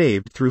were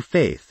saved through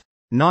faith,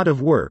 not of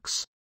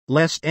works,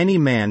 lest any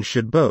man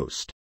should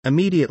boast,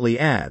 immediately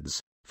adds,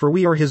 for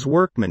we are his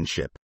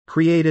workmanship,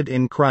 created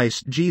in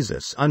Christ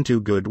Jesus unto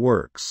good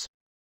works.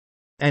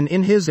 And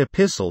in his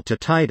epistle to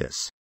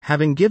Titus,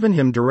 having given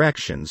him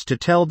directions to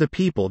tell the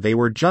people they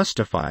were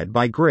justified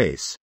by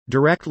grace,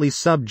 directly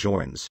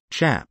subjoins,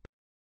 chap.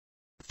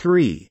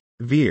 3,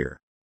 ver.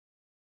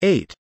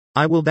 8,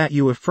 I will that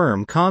you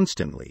affirm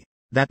constantly,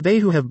 that they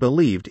who have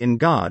believed in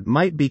God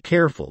might be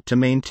careful to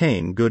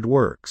maintain good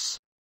works.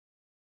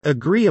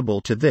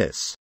 Agreeable to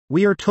this,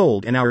 we are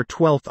told in our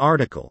 12th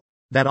article,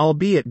 that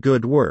albeit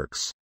good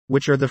works,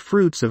 which are the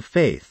fruits of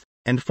faith,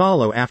 and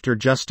follow after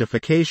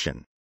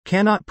justification,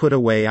 cannot put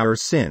away our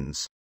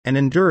sins, and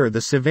endure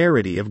the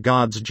severity of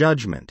God's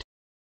judgment.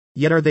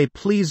 Yet are they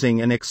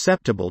pleasing and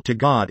acceptable to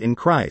God in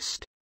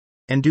Christ,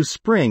 and do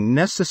spring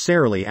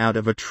necessarily out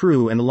of a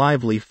true and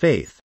lively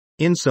faith,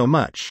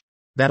 insomuch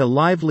that a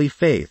lively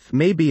faith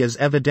may be as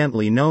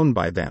evidently known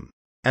by them,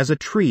 as a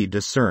tree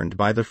discerned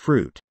by the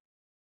fruit.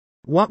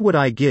 What would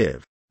I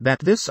give, that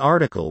this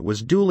article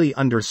was duly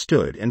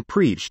understood and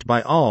preached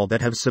by all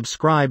that have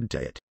subscribed to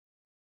it?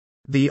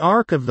 The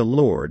ark of the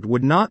Lord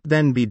would not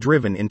then be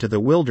driven into the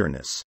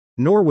wilderness,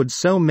 nor would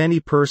so many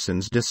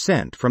persons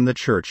dissent from the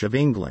Church of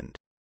England.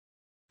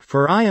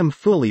 For I am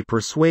fully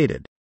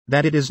persuaded,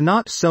 that it is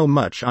not so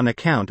much on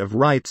account of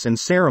rites and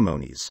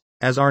ceremonies,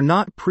 as are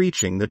not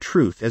preaching the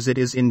truth as it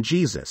is in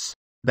Jesus,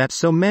 that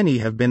so many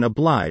have been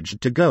obliged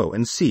to go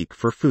and seek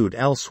for food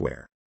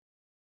elsewhere.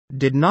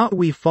 Did not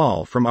we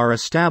fall from our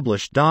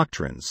established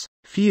doctrines,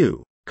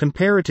 few,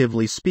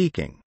 comparatively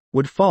speaking,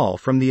 would fall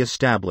from the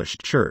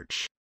established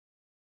church.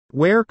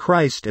 Where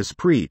Christ is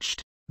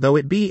preached, though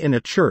it be in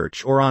a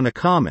church or on a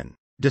common,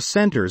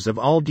 dissenters of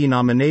all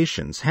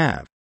denominations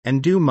have,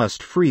 and do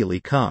must freely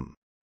come.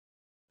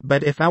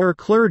 But if our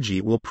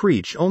clergy will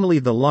preach only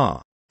the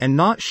law, and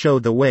not show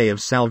the way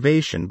of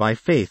salvation by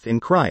faith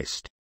in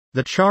Christ,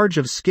 the charge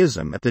of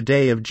schism at the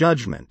day of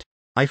judgment,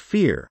 I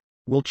fear,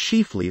 will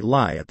chiefly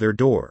lie at their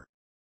door.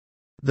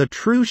 The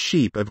true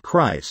sheep of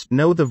Christ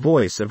know the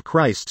voice of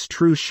Christ's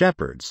true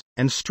shepherds,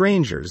 and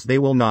strangers they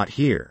will not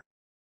hear.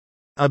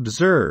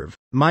 Observe,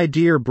 my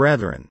dear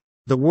brethren,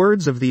 the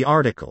words of the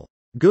article,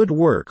 good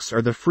works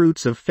are the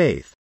fruits of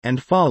faith,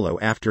 and follow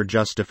after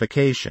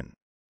justification.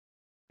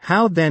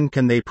 How then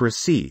can they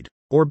proceed,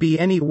 or be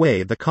any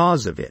way the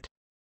cause of it?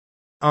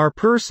 Our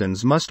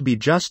persons must be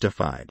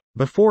justified,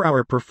 before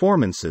our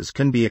performances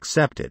can be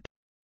accepted.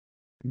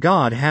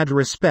 God had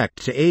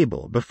respect to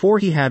Abel before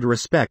he had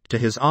respect to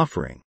his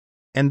offering,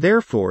 and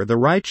therefore the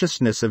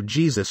righteousness of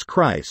Jesus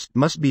Christ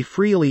must be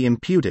freely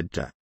imputed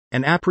to,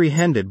 and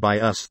apprehended by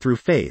us through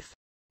faith,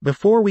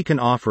 before we can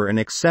offer an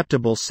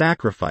acceptable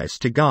sacrifice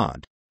to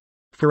God.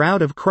 For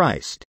out of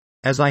Christ,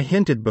 as I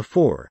hinted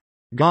before,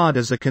 God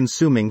is a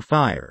consuming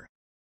fire,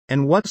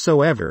 and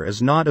whatsoever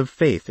is not of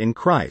faith in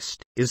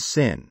Christ, is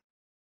sin.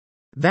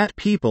 That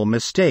people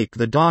mistake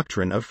the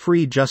doctrine of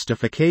free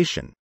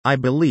justification, I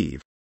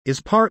believe, is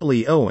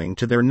partly owing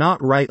to their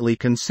not rightly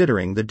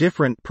considering the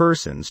different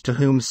persons to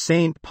whom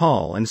St.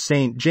 Paul and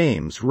St.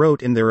 James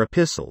wrote in their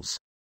epistles,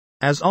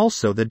 as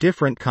also the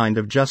different kind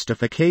of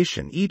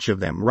justification each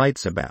of them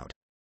writes about.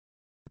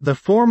 The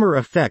former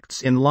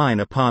affects in line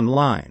upon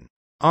line,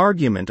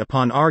 argument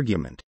upon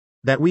argument,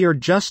 that we are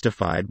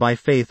justified by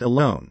faith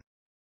alone.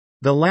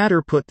 The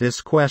latter put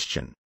this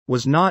question,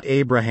 was not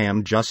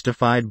Abraham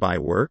justified by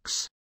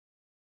works?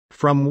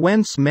 From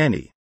whence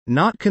many,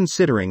 not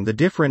considering the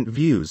different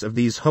views of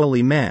these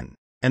holy men,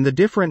 and the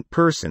different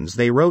persons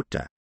they wrote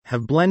to,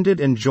 have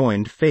blended and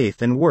joined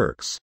faith and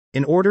works,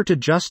 in order to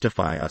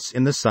justify us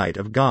in the sight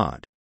of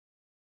God.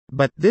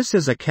 But this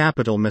is a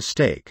capital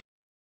mistake.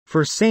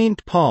 For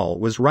St. Paul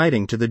was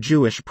writing to the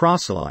Jewish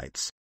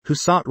proselytes, who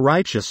sought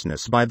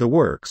righteousness by the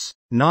works,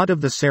 not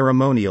of the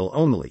ceremonial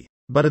only,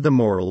 but of the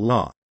moral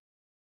law.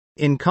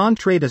 In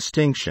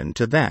contradistinction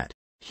to that,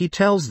 he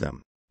tells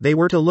them, they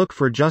were to look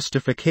for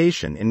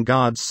justification in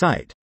God's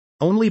sight,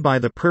 only by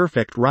the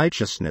perfect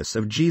righteousness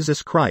of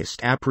Jesus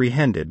Christ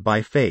apprehended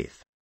by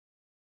faith.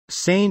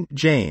 St.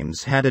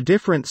 James had a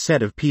different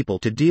set of people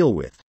to deal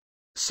with,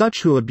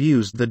 such who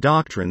abused the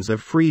doctrines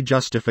of free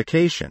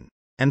justification,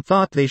 and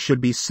thought they should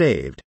be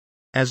saved,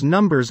 as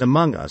numbers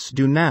among us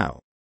do now,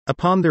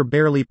 upon their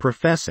barely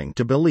professing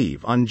to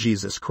believe on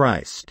Jesus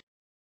Christ.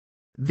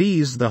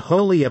 These the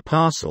holy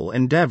apostle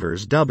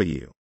endeavors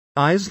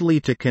wisely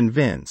to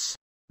convince,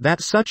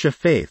 that such a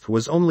faith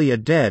was only a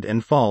dead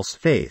and false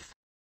faith,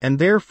 and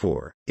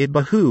therefore, it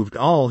behooved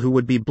all who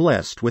would be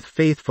blessed with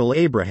faithful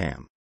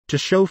Abraham, to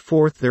show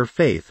forth their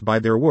faith by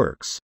their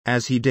works,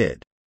 as he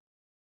did.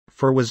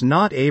 For was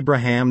not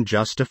Abraham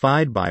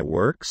justified by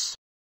works?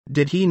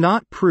 Did he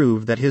not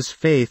prove that his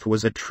faith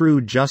was a true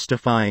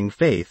justifying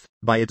faith,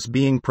 by its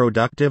being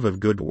productive of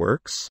good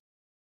works?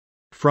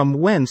 From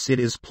whence it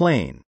is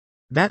plain,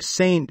 that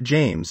St.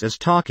 James is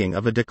talking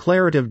of a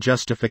declarative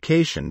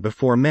justification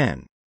before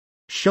men.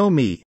 Show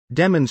me,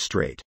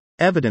 demonstrate,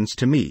 evidence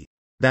to me,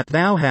 that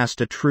thou hast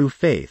a true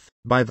faith,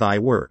 by thy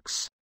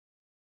works.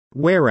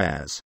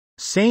 Whereas,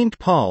 St.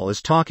 Paul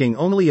is talking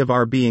only of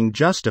our being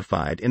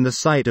justified in the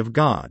sight of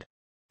God,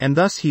 and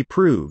thus he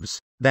proves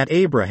that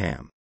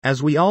Abraham,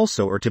 as we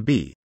also are to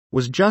be,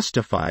 was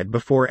justified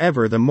before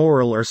ever the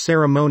moral or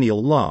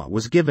ceremonial law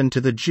was given to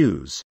the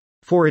Jews,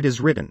 for it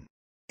is written,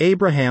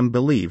 Abraham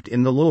believed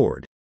in the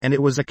Lord, and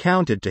it was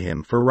accounted to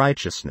him for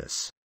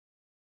righteousness.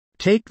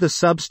 Take the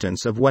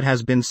substance of what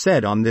has been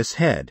said on this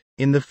head,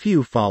 in the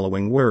few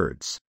following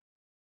words.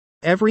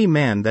 Every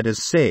man that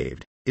is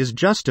saved, is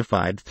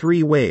justified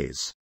three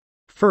ways.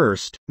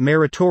 First,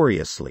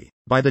 meritoriously,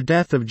 by the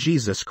death of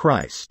Jesus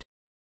Christ.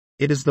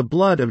 It is the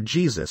blood of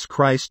Jesus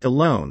Christ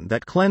alone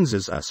that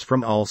cleanses us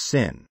from all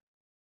sin.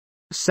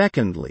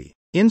 Secondly,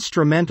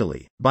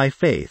 instrumentally, by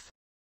faith.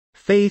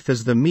 Faith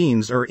is the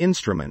means or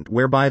instrument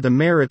whereby the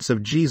merits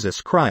of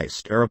Jesus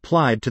Christ are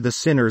applied to the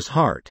sinner's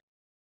heart.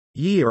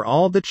 Ye are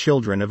all the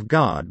children of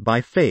God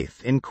by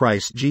faith in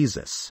Christ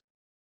Jesus.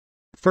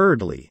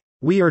 Thirdly,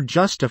 we are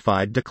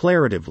justified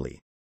declaratively,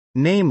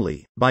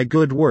 namely, by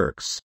good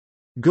works.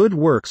 Good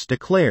works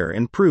declare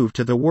and prove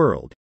to the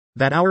world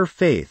that our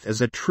faith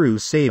is a true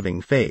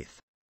saving faith.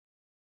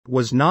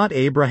 Was not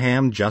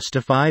Abraham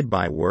justified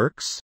by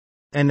works?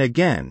 And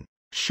again,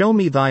 show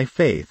me thy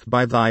faith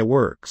by thy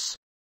works.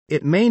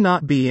 It may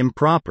not be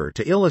improper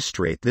to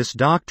illustrate this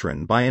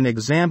doctrine by an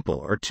example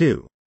or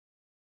two.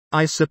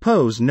 I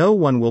suppose no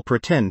one will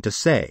pretend to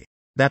say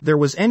that there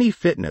was any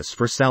fitness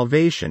for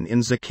salvation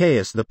in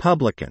Zacchaeus the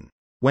publican,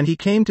 when he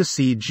came to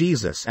see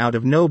Jesus out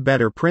of no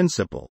better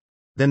principle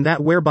than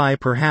that whereby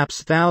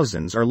perhaps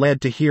thousands are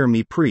led to hear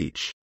me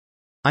preach.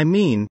 I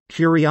mean,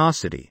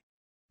 curiosity.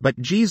 But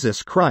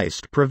Jesus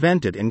Christ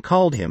prevented and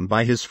called him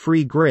by his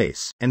free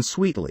grace, and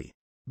sweetly,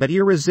 but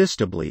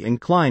irresistibly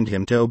inclined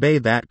him to obey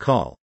that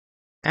call.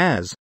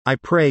 As, I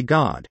pray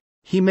God,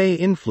 he may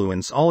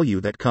influence all you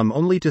that come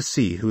only to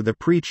see who the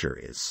preacher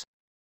is.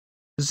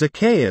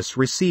 Zacchaeus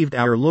received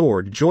our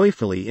Lord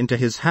joyfully into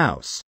his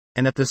house,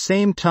 and at the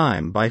same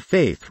time by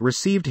faith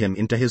received him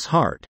into his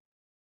heart.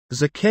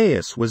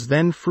 Zacchaeus was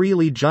then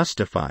freely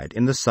justified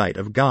in the sight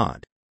of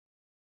God.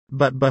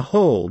 But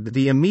behold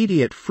the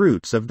immediate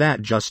fruits of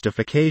that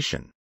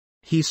justification.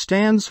 He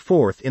stands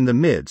forth in the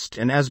midst,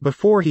 and as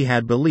before he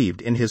had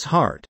believed in his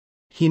heart,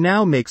 he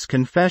now makes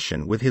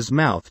confession with his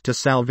mouth to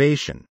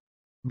salvation.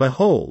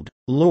 Behold,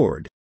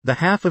 Lord, the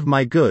half of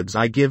my goods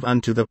I give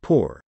unto the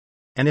poor.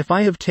 And if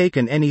I have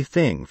taken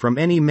anything from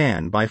any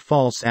man by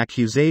false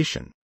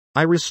accusation,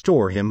 I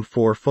restore him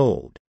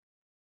fourfold.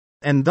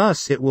 And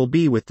thus it will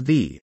be with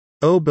thee,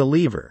 O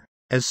believer,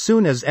 as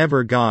soon as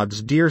ever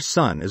God's dear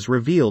Son is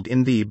revealed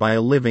in thee by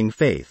a living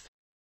faith.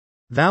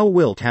 Thou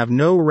wilt have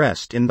no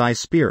rest in thy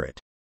spirit,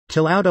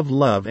 till out of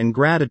love and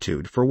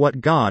gratitude for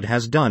what God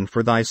has done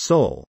for thy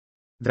soul,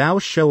 thou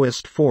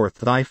showest forth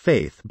thy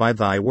faith by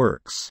thy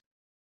works.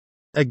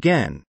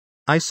 Again,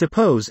 I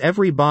suppose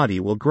everybody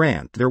will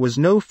grant there was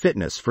no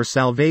fitness for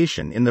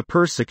salvation in the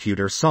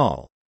persecutor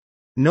Saul.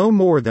 No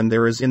more than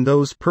there is in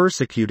those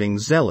persecuting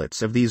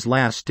zealots of these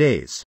last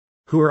days,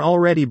 who are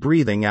already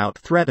breathing out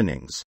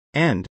threatenings,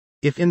 and,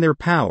 if in their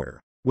power,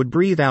 would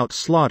breathe out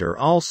slaughter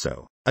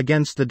also,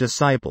 against the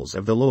disciples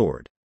of the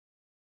Lord.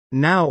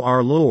 Now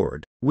our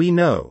Lord, we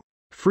know,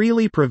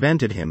 freely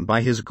prevented him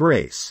by his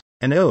grace,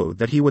 and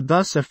that he would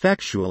thus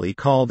effectually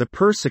call the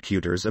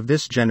persecutors of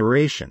this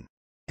generation,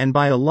 and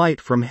by a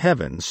light from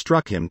heaven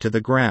struck him to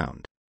the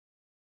ground.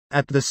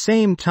 At the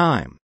same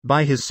time,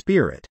 by his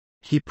Spirit,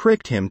 he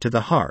pricked him to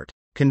the heart,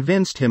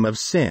 convinced him of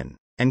sin,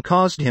 and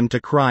caused him to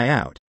cry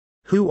out,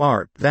 Who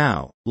art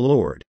thou,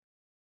 Lord?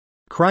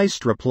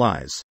 Christ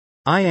replies,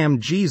 I am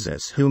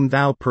Jesus whom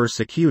thou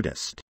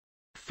persecutest.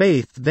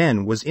 Faith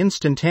then was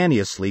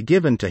instantaneously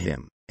given to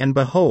him, and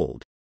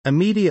behold,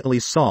 immediately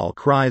Saul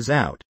cries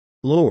out,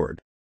 Lord,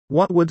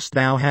 what wouldst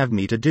thou have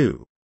me to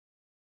do?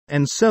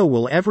 And so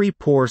will every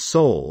poor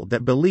soul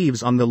that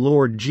believes on the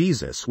Lord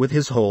Jesus with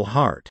his whole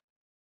heart.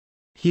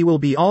 He will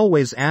be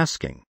always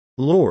asking,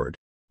 Lord,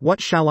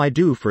 what shall I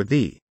do for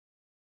thee?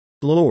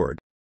 Lord,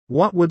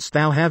 what wouldst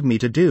thou have me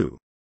to do?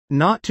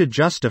 Not to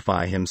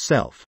justify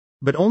himself,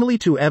 but only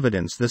to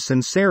evidence the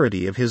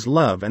sincerity of his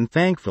love and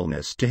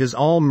thankfulness to his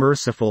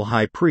all-merciful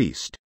high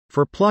priest,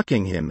 for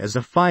plucking him as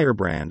a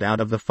firebrand out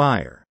of the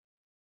fire.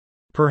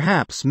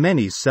 Perhaps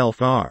many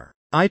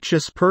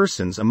self-righteous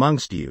persons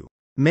amongst you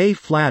may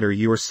flatter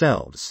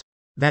yourselves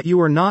that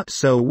you are not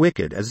so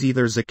wicked as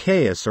either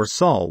Zacchaeus or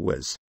Saul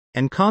was,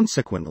 and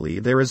consequently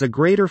there is a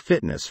greater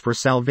fitness for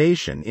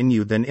salvation in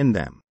you than in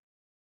them.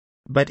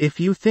 But if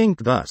you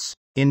think thus,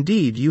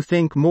 indeed you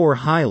think more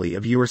highly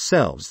of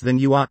yourselves than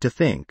you ought to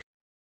think.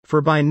 For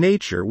by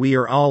nature we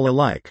are all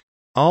alike,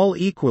 all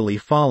equally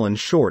fallen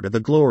short of the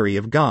glory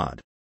of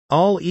God,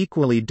 all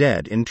equally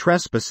dead in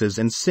trespasses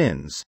and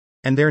sins,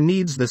 and there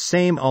needs the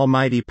same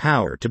almighty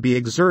power to be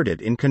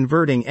exerted in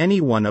converting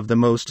any one of the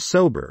most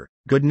sober,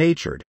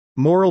 good-natured,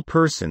 moral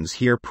persons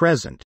here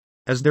present,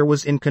 as there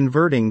was in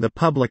converting the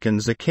publican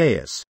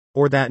Zacchaeus,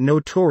 or that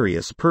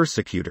notorious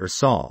persecutor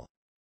Saul.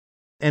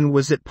 And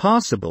was it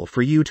possible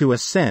for you to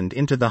ascend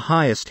into the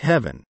highest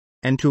heaven,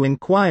 and to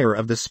inquire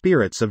of the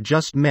spirits of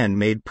just men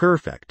made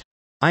perfect,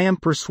 I am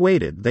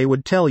persuaded they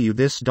would tell you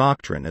this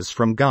doctrine is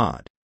from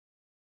God.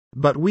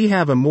 But we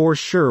have a more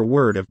sure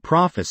word of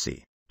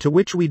prophecy, to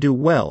which we do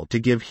well to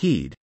give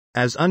heed,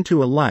 as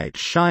unto a light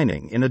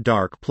shining in a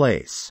dark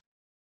place.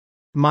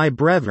 My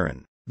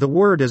brethren, the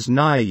word is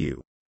nigh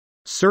you.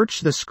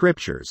 Search the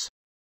Scriptures.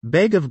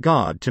 Beg of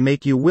God to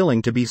make you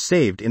willing to be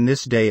saved in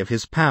this day of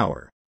His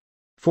power.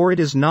 For it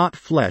is not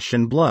flesh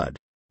and blood,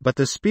 but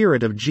the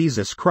Spirit of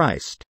Jesus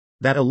Christ,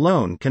 that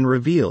alone can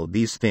reveal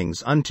these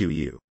things unto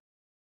you.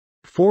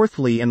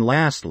 Fourthly and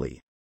lastly,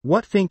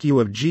 what think you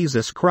of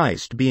Jesus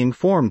Christ being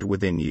formed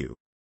within you?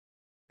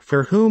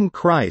 For whom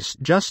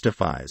Christ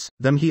justifies,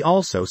 them He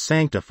also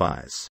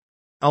sanctifies.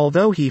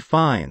 Although He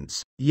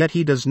finds, yet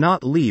He does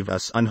not leave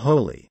us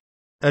unholy.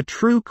 A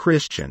true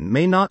Christian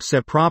may not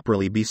so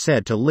properly be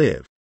said to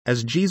live,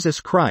 as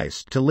Jesus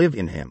Christ to live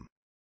in him.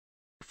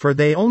 For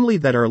they only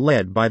that are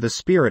led by the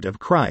Spirit of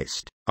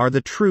Christ, are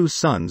the true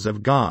sons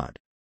of God.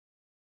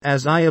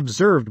 As I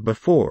observed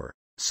before,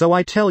 so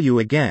I tell you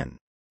again,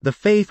 the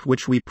faith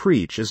which we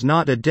preach is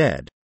not a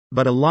dead,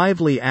 but a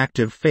lively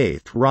active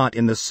faith wrought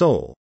in the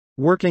soul,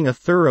 working a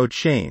thorough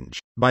change,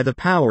 by the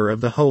power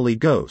of the Holy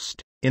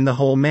Ghost, in the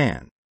whole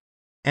man.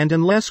 And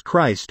unless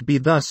Christ be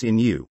thus in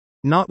you,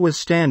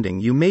 notwithstanding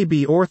you may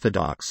be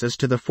orthodox as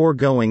to the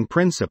foregoing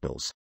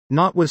principles,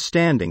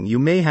 notwithstanding you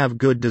may have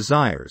good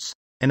desires,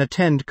 and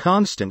attend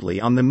constantly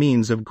on the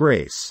means of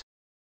grace.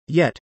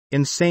 Yet,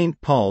 in St.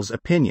 Paul's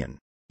opinion,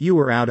 you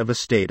are out of a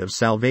state of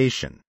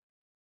salvation.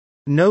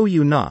 Know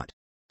you not,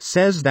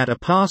 says that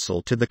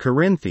apostle to the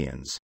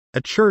Corinthians,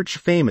 a church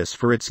famous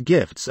for its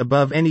gifts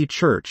above any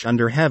church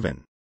under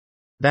heaven,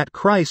 that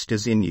Christ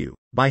is in you,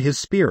 by His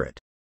Spirit,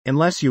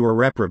 unless you are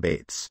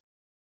reprobates.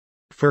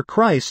 For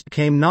Christ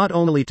came not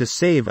only to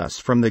save us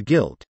from the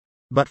guilt,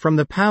 but from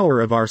the power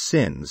of our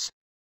sins.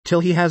 Till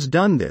He has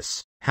done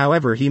this,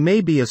 however He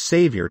may be a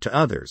Savior to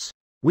others,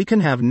 we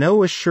can have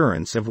no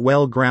assurance of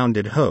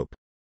well-grounded hope,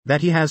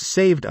 that He has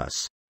saved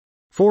us.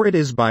 For it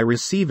is by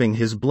receiving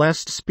His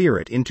blessed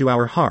Spirit into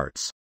our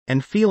hearts,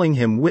 and feeling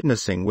Him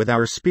witnessing with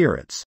our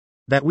spirits,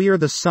 that we are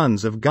the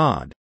sons of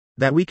God,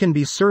 that we can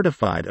be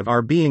certified of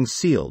our being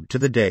sealed to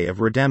the day of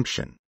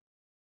redemption.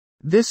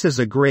 This is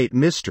a great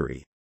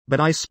mystery, but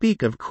I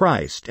speak of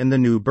Christ and the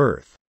new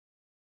birth.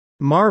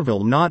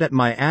 Marvel not at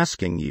my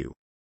asking you,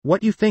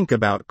 what you think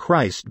about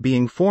Christ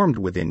being formed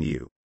within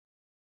you.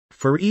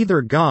 For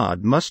either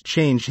God must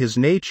change His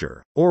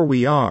nature, or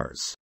we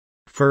ours.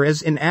 For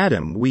as in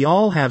Adam we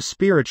all have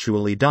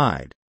spiritually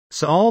died,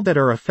 so all that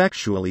are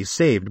effectually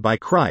saved by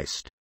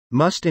Christ,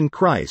 must in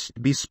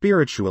Christ be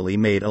spiritually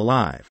made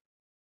alive.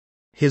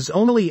 His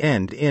only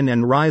end in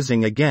and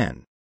rising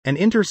again, and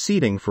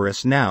interceding for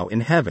us now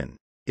in heaven,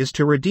 is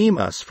to redeem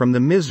us from the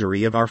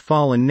misery of our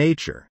fallen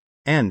nature,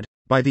 and,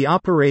 by the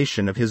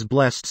operation of His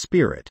blessed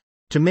Spirit,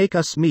 to make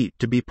us meet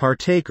to be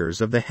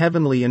partakers of the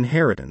heavenly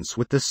inheritance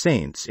with the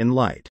saints in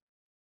light.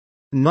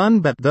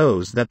 None but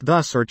those that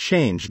thus are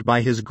changed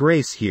by His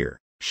grace here,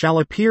 shall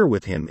appear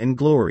with Him in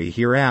glory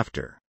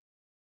hereafter.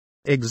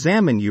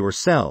 Examine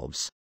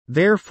yourselves,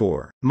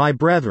 therefore, my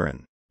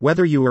brethren,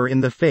 whether you are in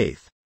the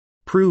faith.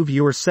 Prove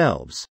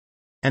yourselves.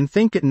 And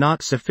think it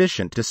not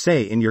sufficient to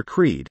say in your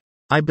creed,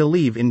 I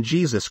believe in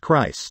Jesus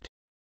Christ.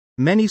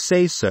 Many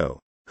say so,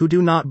 who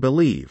do not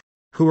believe,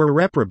 who are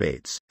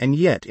reprobates, and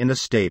yet in a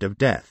state of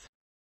death.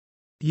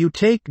 You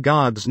take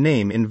God's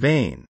name in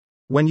vain,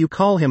 when you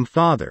call Him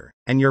Father,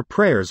 and your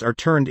prayers are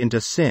turned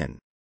into sin,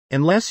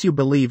 unless you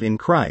believe in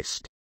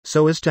Christ,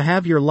 so as to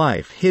have your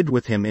life hid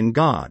with Him in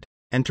God,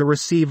 and to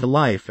receive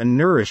life and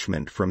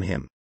nourishment from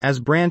Him, as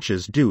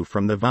branches do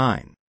from the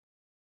vine.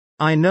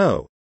 I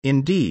know,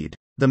 indeed,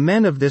 the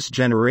men of this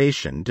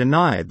generation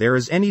deny there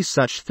is any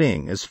such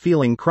thing as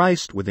feeling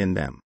Christ within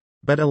them,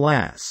 but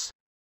alas!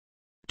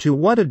 To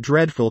what a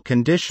dreadful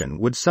condition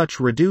would such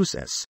reduce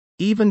us,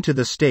 even to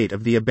the state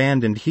of the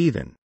abandoned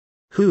heathen,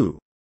 who,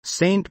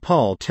 St.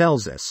 Paul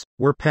tells us,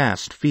 were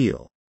past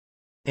feeling.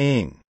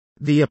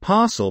 The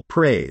Apostle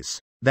prays,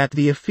 that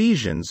the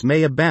Ephesians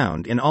may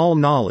abound in all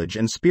knowledge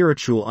and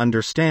spiritual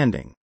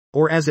understanding,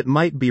 or as it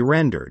might be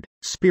rendered,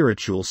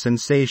 spiritual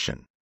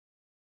sensation.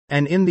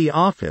 And in the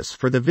office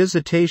for the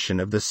visitation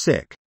of the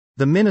sick,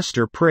 the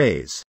minister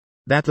prays,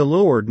 that the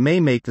Lord may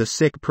make the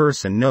sick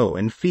person know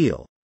and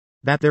feel,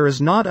 that there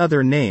is not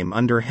other name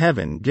under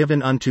heaven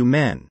given unto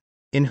men,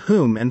 in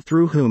whom and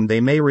through whom they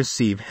may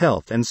receive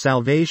health and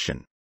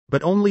salvation,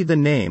 but only the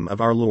name of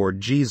our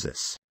Lord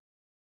Jesus.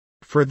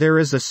 For there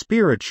is a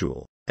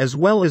spiritual, as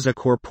well as a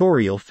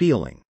corporeal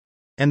feeling,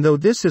 and though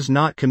this is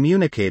not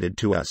communicated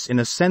to us in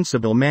a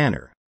sensible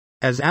manner,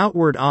 as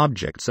outward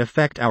objects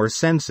affect our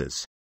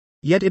senses,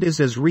 yet it is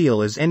as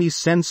real as any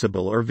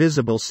sensible or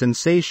visible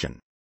sensation,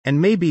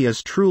 and may be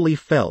as truly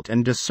felt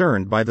and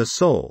discerned by the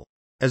soul,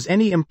 as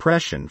any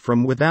impression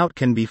from without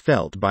can be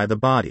felt by the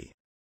body.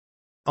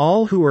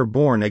 All who are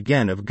born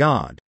again of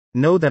God,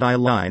 know that I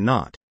lie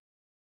not.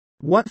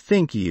 What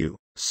think you,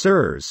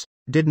 sirs,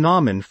 did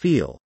Naaman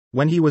feel,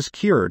 when he was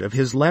cured of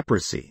his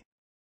leprosy?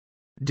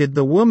 Did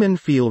the woman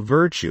feel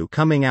virtue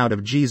coming out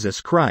of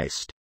Jesus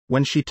Christ,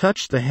 when she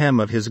touched the hem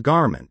of his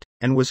garment,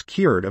 and was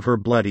cured of her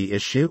bloody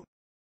issue?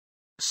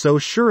 So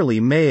surely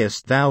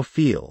mayest thou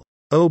feel,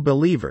 O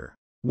believer,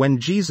 when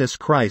Jesus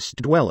Christ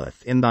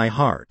dwelleth in thy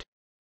heart.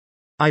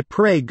 I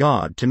pray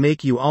God to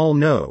make you all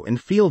know and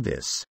feel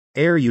this,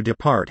 ere you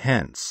depart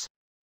hence.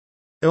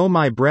 O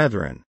my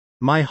brethren,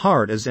 my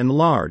heart is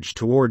enlarged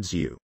towards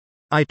you.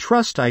 I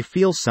trust I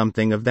feel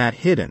something of that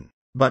hidden,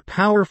 but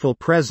powerful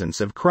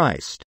presence of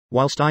Christ,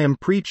 whilst I am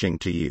preaching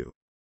to you.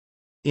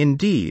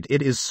 Indeed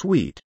it is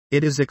sweet,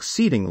 it is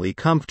exceedingly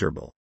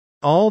comfortable.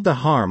 All the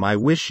harm I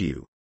wish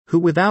you, who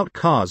without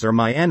cause are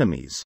my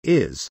enemies,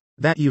 is,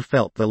 that you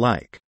felt the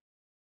like.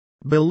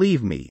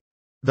 Believe me,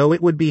 though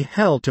it would be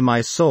hell to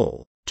my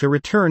soul, to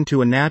return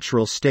to a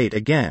natural state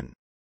again,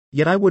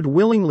 yet I would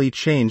willingly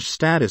change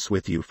status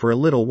with you for a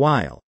little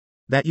while,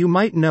 that you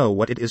might know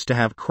what it is to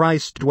have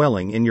Christ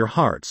dwelling in your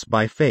hearts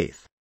by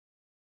faith.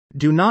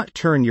 Do not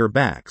turn your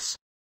backs.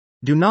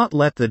 Do not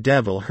let the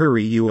devil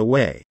hurry you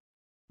away.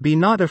 Be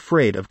not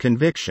afraid of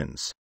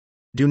convictions.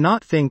 Do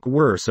not think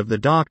worse of the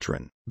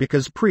doctrine,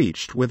 because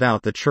preached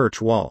without the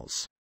church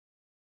walls.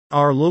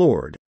 Our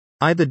Lord,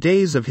 the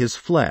days of his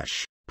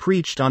flesh,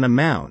 preached on a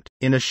mount,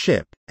 in a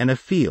ship, and a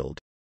field,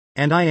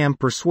 and I am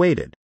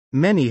persuaded,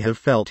 many have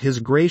felt his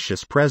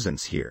gracious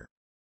presence here.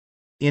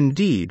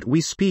 Indeed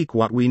we speak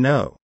what we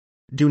know.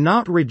 Do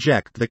not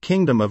reject the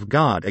kingdom of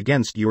God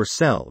against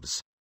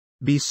yourselves.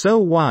 Be so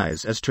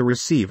wise as to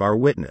receive our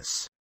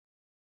witness.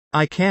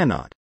 I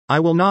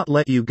will not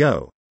let you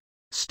go.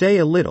 Stay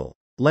a little,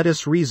 let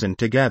us reason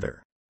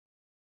together.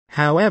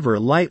 However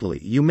lightly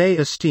you may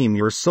esteem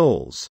your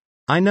souls,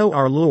 I know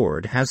our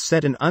Lord has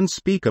set an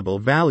unspeakable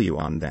value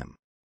on them.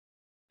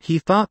 He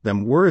thought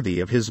them worthy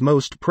of his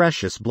most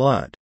precious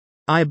blood.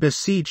 I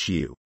beseech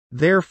you,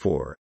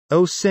 therefore,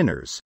 O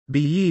sinners,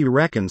 be ye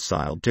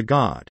reconciled to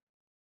God.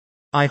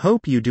 I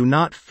hope you do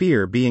not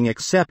fear being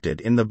accepted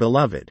in the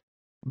beloved.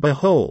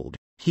 Behold,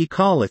 he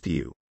calleth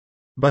you.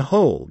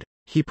 Behold,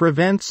 he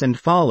prevents and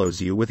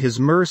follows you with his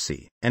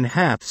mercy, and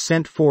hath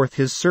sent forth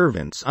his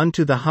servants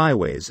unto the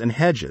highways and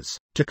hedges,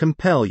 to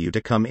compel you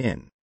to come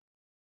in.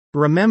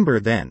 Remember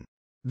then,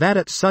 that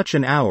at such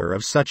an hour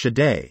of such a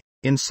day,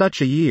 in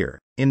such a year,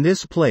 in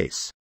this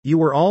place, you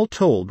were all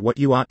told what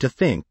you ought to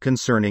think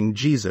concerning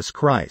Jesus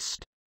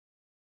Christ.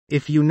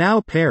 If you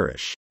now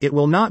perish, it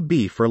will not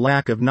be for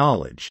lack of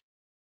knowledge.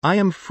 I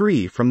am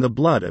free from the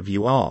blood of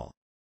you all.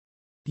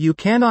 You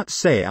cannot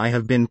say I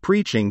have been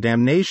preaching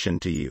damnation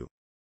to you.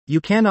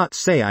 You cannot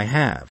say I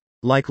have,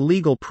 like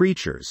legal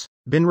preachers,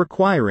 been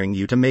requiring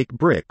you to make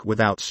brick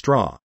without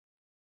straw.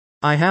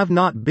 I have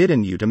not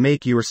bidden you to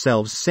make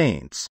yourselves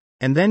saints,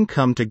 and then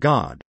come to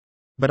God,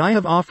 but I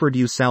have offered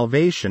you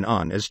salvation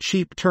on as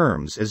cheap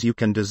terms as you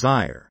can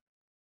desire.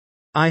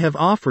 I have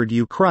offered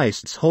you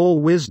Christ's whole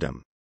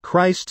wisdom,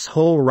 Christ's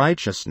whole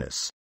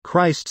righteousness,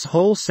 Christ's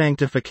whole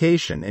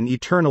sanctification and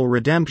eternal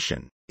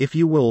redemption, if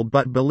you will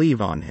but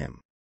believe on him.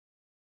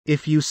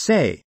 If you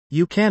say,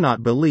 you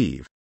cannot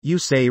believe, you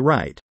say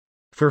right.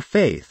 For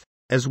faith,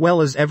 as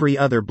well as every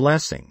other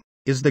blessing,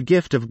 is the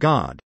gift of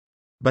God.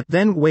 But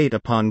then wait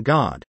upon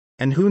God,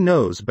 and who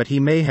knows but he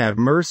may have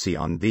mercy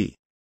on thee.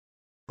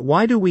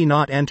 Why do we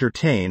not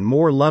entertain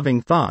more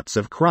loving thoughts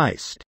of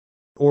Christ?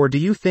 Or do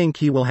you think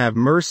he will have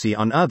mercy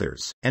on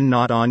others, and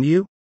not on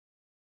you?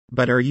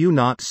 But are you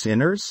not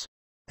sinners?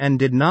 And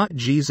did not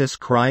Jesus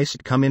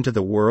Christ come into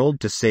the world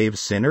to save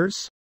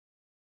sinners?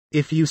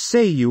 If you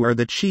say you are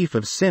the chief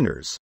of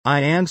sinners,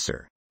 I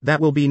answer, that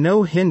will be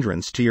no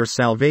hindrance to your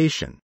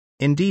salvation.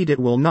 Indeed it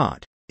will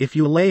not, if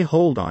you lay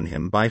hold on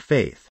him by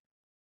faith.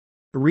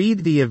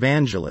 Read the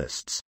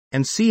evangelists,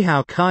 and see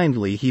how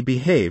kindly he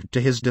behaved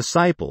to his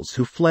disciples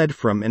who fled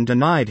from and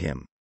denied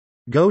him.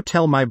 Go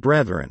tell my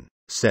brethren,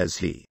 says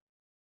he.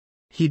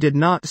 He did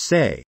not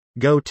say,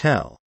 go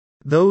tell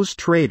those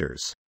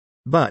traitors,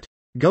 but,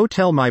 go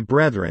tell my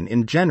brethren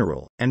in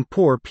general, and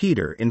poor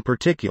Peter in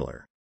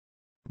particular.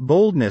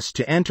 Boldness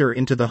to enter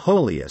into the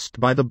holiest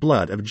by the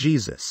blood of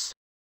Jesus.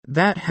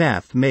 That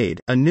hath made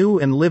a new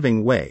and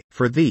living way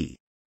for thee.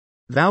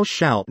 Thou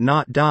shalt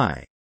not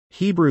die.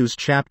 Hebrews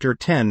chapter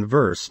 10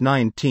 verse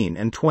 19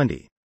 and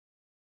 20.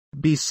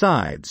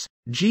 Besides,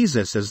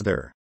 Jesus is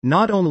there,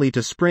 not only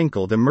to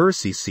sprinkle the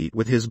mercy seat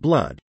with his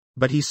blood,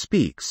 but he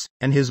speaks,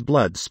 and his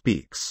blood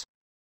speaks.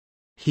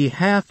 He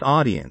hath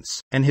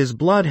audience, and his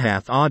blood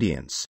hath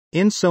audience,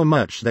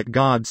 insomuch that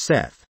God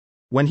saith,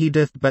 when he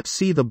doth but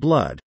see the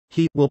blood,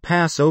 he will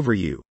pass over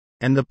you,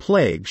 and the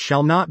plague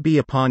shall not be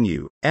upon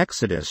you.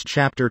 Exodus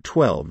chapter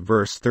 12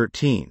 verse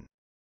 13.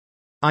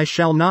 I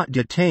shall not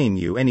detain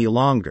you any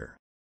longer.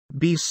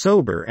 Be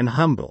sober and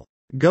humble.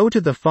 Go to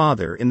the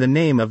Father in the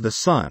name of the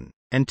Son,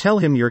 and tell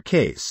him your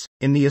case,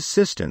 in the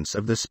assistance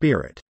of the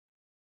Spirit.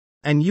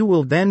 And you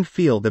will then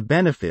feel the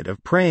benefit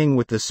of praying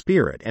with the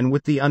Spirit and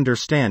with the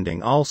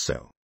understanding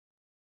also.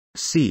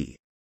 C.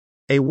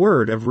 A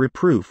word of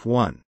reproof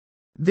 1.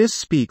 This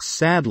speaks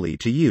sadly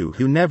to you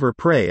who never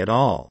pray at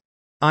all.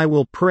 I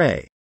will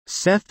pray,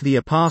 saith the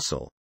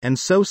apostle, and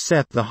so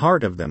saith the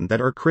heart of them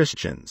that are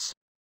Christians.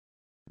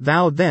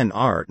 Thou then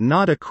art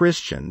not a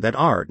Christian, that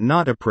art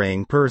not a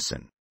praying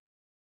person.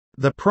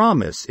 The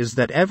promise is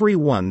that every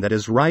one that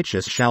is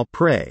righteous shall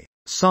pray.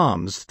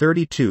 Psalms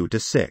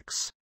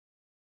 32-6.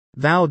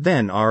 Thou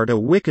then art a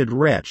wicked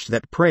wretch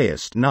that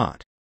prayest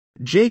not.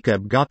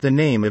 Jacob got the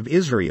name of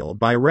Israel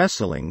by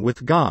wrestling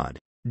with God.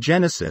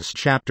 Genesis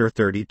chapter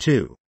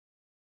 32.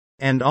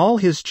 And all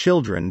his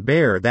children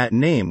bear that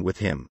name with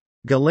him.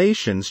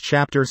 Galatians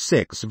chapter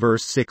 6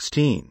 verse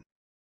 16.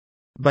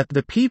 But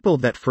the people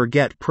that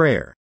forget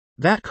prayer,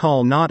 that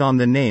call not on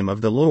the name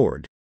of the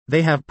Lord,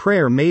 they have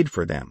prayer made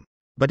for them.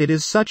 But it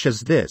is such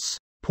as this: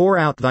 pour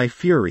out thy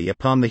fury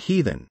upon the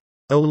heathen,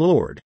 O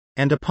Lord,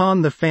 and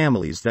upon the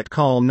families that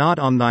call not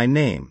on thy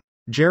name.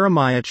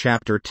 Jeremiah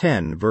chapter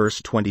 10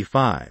 verse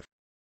 25.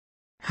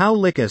 How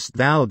lickest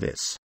thou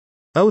this?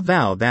 O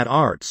thou that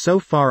art so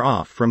far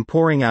off from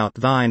pouring out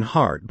thine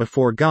heart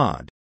before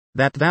God,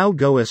 that thou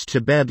goest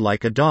to bed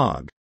like a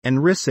dog,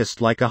 and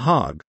risest like a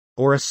hog,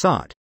 or a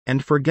sot,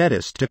 and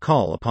forgettest to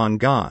call upon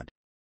God.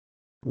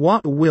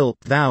 What wilt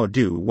thou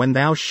do when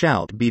thou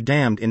shalt be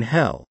damned in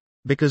hell,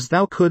 because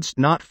thou couldst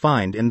not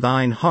find in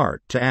thine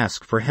heart to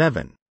ask for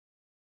heaven?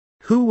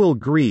 Who will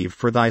grieve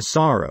for thy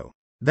sorrow,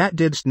 that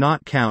didst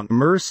not count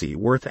mercy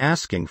worth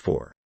asking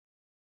for?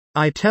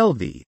 I tell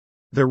thee,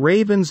 the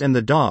ravens and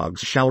the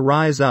dogs shall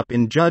rise up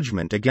in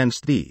judgment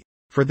against thee,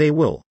 for they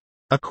will,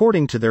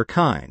 according to their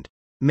kind,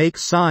 make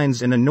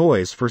signs and a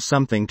noise for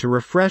something to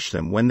refresh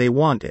them when they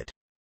want it.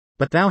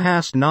 But thou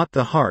hast not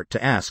the heart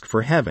to ask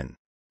for heaven,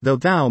 though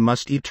thou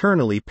must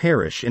eternally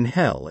perish in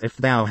hell if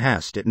thou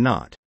hast it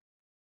not.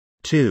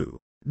 2.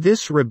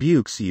 This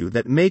rebukes you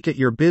that make it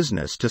your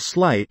business to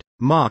slight,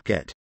 mock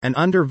at, and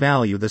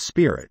undervalue the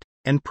Spirit,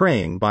 and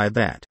praying by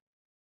that.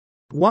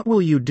 What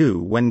will you do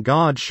when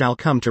God shall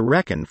come to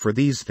reckon for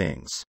these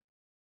things?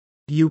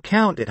 You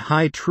count it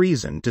high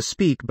treason to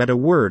speak but a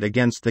word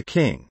against the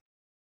king.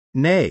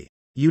 Nay,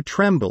 you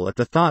tremble at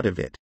the thought of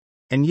it,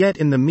 and yet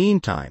in the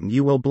meantime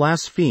you will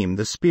blaspheme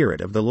the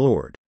Spirit of the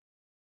Lord.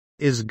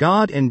 Is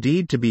God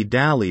indeed to be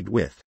dallied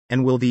with,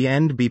 and will the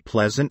end be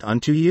pleasant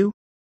unto you?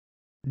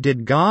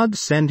 Did God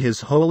send his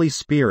Holy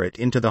Spirit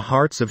into the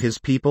hearts of his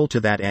people to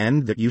that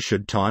end that you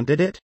should taunt at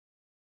it?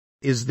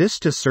 Is this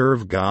to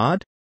serve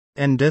God?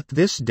 And doth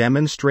this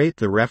demonstrate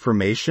the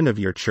reformation of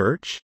your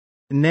church?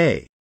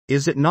 Nay,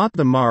 is it not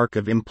the mark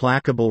of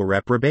implacable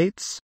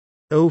reprobates?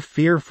 O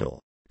fearful!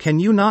 Can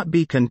you not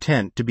be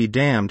content to be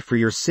damned for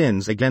your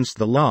sins against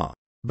the law,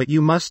 but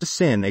you must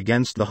sin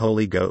against the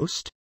Holy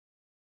Ghost?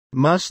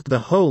 Must the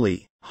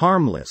holy,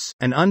 harmless,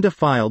 and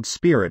undefiled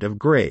Spirit of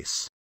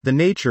grace, the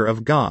nature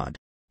of God,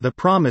 the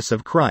promise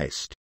of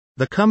Christ,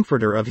 the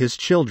comforter of his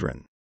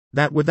children,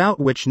 that without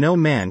which no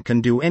man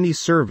can do any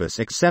service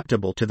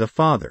acceptable to the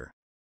Father,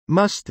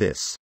 must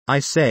this, I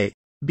say,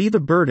 be the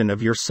burden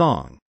of your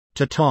song,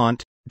 to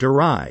taunt,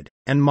 deride,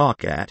 and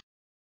mock at?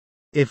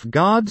 If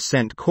God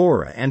sent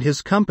Korah and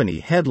his company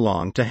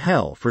headlong to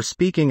hell for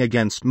speaking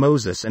against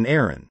Moses and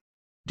Aaron,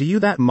 do you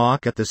that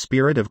mock at the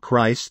Spirit of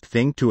Christ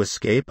think to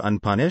escape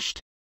unpunished?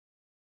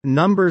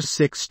 Numbers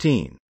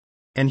 16.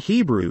 And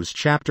Hebrews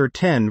chapter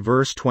 10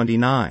 verse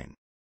 29.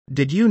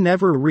 Did you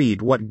never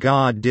read what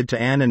God did to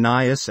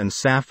Ananias and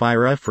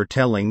Sapphira for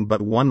telling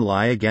but one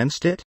lie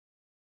against it?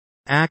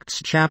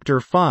 Acts chapter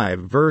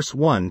 5 verse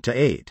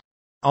 1-8.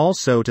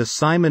 Also to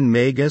Simon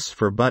Magus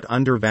for but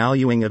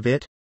undervaluing of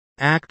it?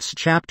 Acts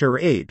chapter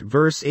 8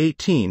 verse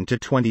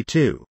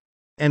 18-22.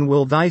 And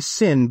will thy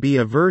sin be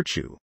a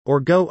virtue, or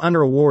go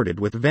unrewarded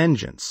with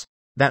vengeance,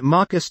 that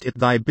mockest it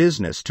thy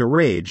business to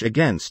rage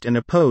against and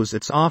oppose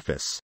its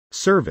office,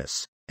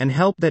 service, and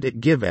help that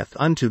it giveth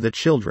unto the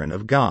children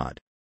of God?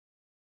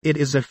 It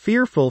is a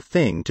fearful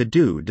thing to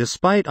do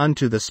despite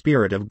unto the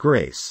Spirit of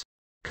grace.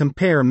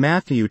 Compare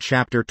Matthew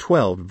chapter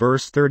 12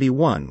 verse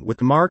 31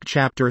 with Mark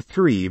chapter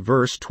 3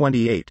 verse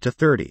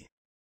 28-30.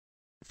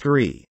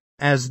 3.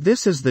 As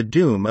this is the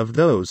doom of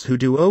those who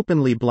do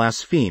openly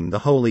blaspheme the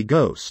Holy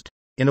Ghost,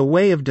 in a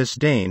way of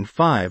disdain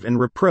 5 and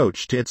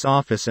reproach to its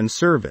office and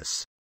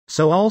service,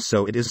 so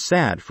also it is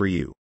sad for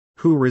you,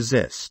 who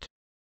resist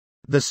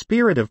the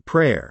Spirit of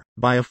prayer,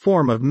 by a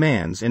form of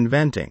man's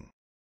inventing.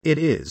 It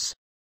is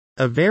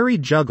a very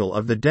juggle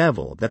of the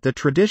devil that the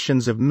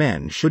traditions of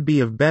men should be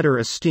of better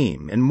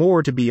esteem and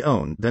more to be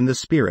owned than the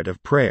Spirit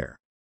of prayer.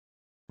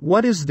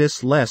 What is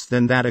this less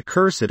than that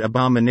accursed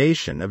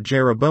abomination of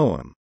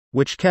Jeroboam,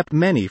 which kept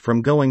many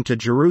from going to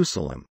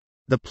Jerusalem,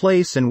 the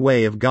place and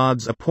way of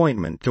God's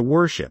appointment to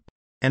worship,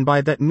 and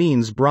by that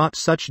means brought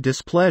such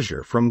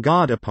displeasure from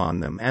God upon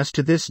them as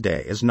to this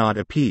day is not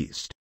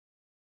appeased?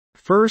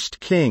 1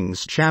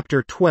 Kings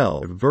chapter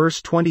 12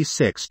 verse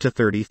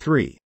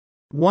 26-33.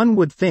 One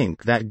would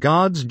think that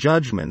God's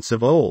judgments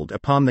of old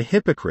upon the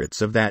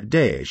hypocrites of that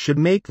day should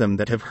make them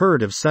that have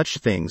heard of such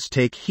things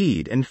take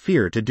heed and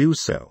fear to do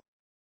so.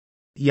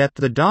 Yet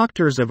the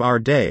doctors of our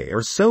day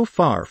are so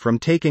far from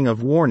taking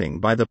of warning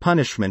by the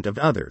punishment of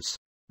others,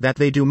 that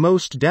they do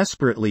most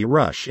desperately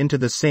rush into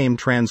the same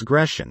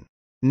transgression,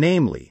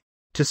 namely,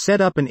 to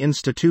set up an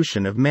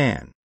institution of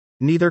man,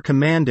 neither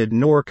commanded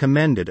nor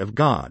commended of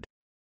God,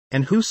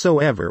 and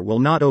whosoever will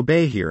not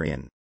obey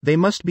herein, they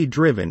must be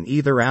driven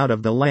either out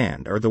of the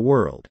land or the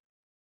world.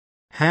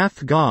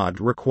 Hath God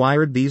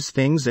required these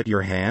things at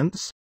your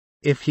hands?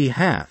 If he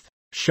hath,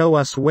 show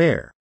us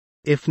where.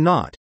 If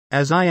not,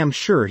 as I am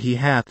sure he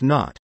hath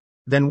not,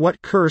 then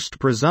what cursed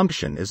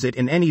presumption is it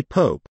in any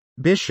pope,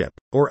 bishop,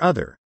 or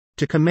other,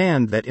 to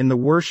command that in the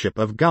worship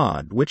of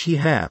God which he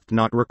hath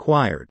not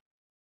required?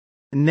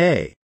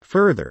 Nay,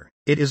 further,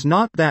 it is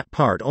not that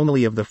part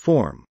only of the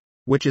form,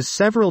 which is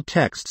several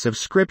texts of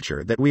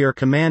Scripture that we are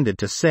commanded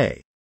to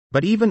say,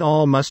 but even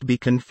all must be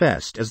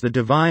confessed as the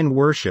divine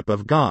worship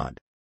of God,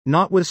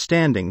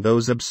 notwithstanding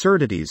those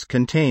absurdities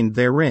contained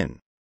therein,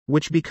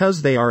 which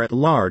because they are at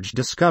large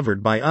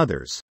discovered by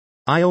others,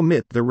 I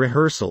omit the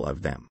rehearsal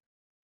of them.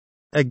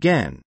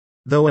 Again,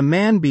 though a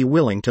man be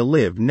willing to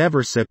live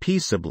never so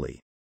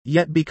peaceably,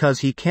 yet because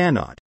he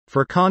cannot,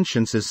 for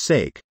conscience's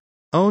sake,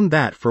 own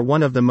that for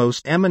one of the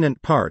most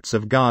eminent parts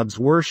of God's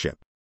worship,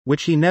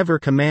 which he never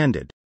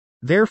commanded,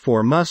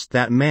 therefore must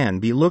that man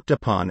be looked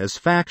upon as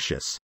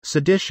factious,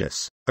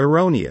 seditious,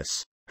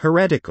 erroneous,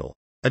 heretical,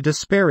 a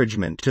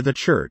disparagement to the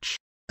church,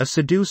 a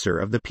seducer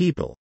of the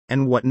people,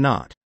 and what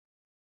not.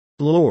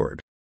 Lord,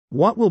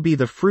 what will be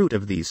the fruit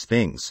of these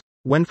things,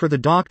 when for the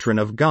doctrine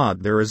of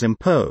God there is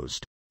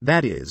imposed,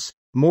 that is,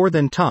 more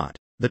than taught,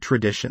 the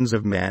traditions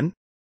of men?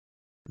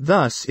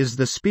 Thus is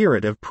the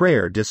spirit of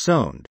prayer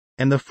disowned,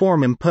 and the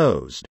form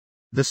imposed,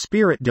 the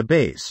spirit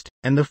debased,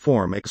 and the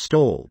form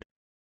extolled.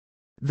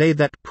 They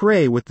that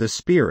pray with the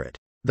Spirit,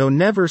 though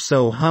never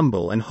so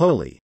humble and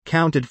holy,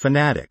 counted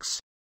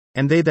fanatics,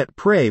 and they that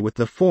pray with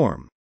the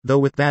form, though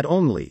with that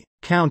only,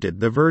 counted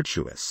the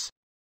virtuous.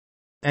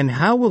 And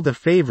how will the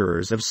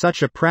favorers of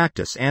such a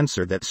practice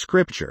answer that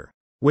Scripture,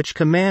 which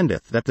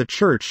commandeth that the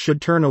church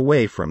should turn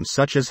away from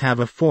such as have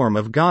a form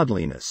of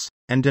godliness,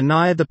 and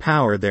deny the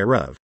power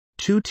thereof,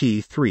 2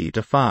 Tim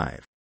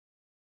 3-5.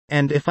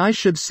 And if I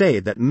should say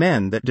that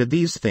men that do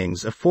these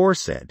things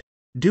aforesaid,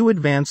 do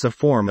advance a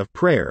form of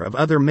prayer of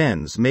other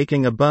men's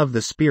making above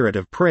the spirit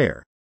of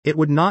prayer, it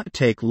would not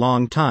take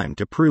long time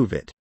to prove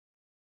it.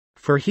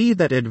 For he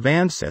that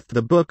advanceth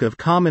the book of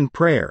common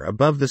prayer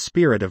above the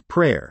spirit of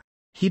prayer,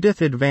 he doth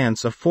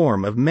advance a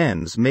form of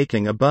men's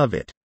making above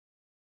it.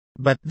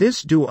 But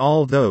this do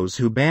all those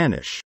who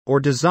banish, or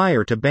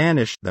desire to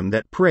banish them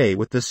that pray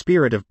with the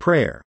spirit of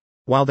prayer,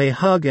 while they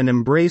hug and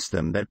embrace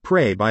them that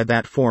pray by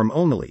that form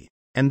only,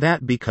 and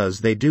that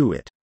because they do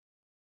it.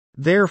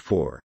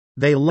 Therefore,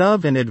 they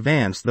love and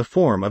advance the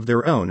form of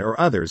their own or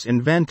others'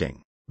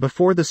 inventing,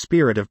 before the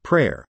spirit of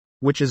prayer,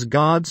 which is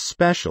God's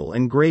special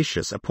and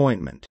gracious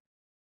appointment.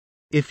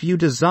 If you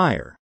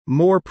desire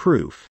more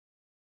proof,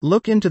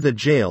 look into the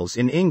jails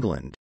in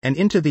England, and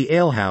into the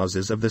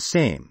alehouses of the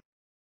same,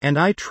 and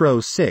I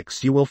trow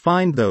 6 you will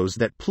find those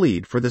that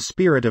plead for the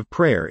spirit of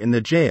prayer in the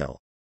jail,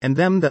 and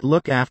them that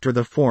look after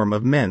the form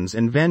of men's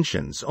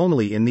inventions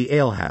only in the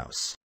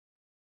alehouse.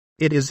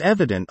 It is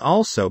evident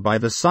also by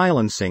the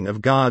silencing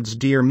of God's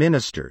dear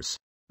ministers,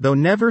 though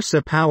never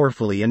so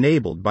powerfully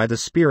enabled by the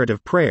spirit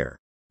of prayer,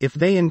 if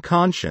they in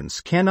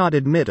conscience cannot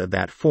admit of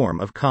that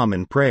form of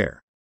common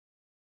prayer.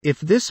 If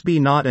this be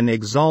not an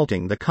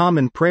exalting the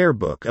common prayer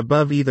book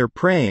above either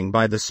praying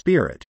by the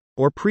Spirit,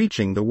 or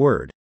preaching the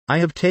word, I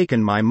have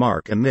taken my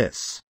mark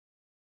amiss.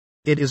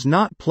 It is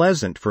not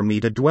pleasant for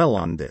me to dwell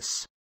on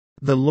this.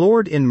 The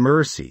Lord in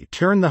mercy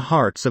turn the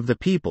hearts of the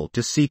people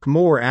to seek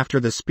more after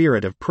the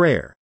spirit of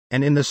prayer,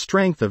 and in the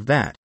strength of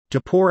that,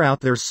 to pour out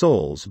their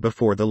souls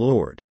before the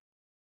Lord.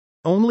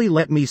 Only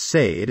let me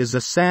say it is a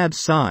sad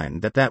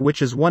sign that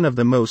which is one of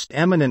the most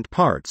eminent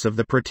parts of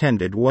the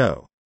pretended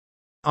woe,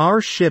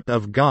 our ship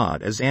of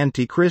God is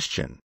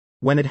anti-Christian,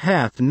 when it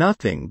hath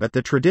nothing but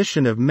the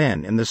tradition of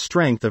men and the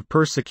strength of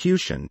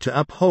persecution to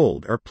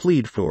uphold or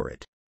plead for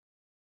it.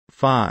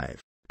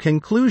 5.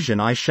 Conclusion.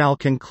 I shall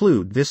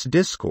conclude this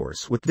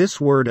discourse with this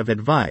word of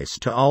advice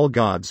to all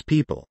God's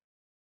people.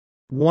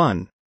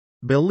 1.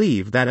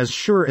 Believe that as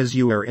sure as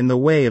you are in the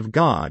way of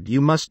God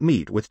you must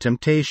meet with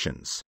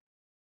temptations.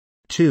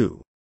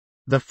 2.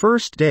 The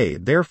first day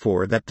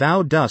therefore that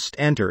thou dost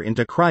enter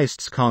into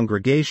Christ's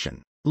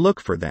congregation, look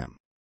for them.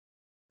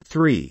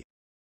 3.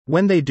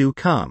 When they do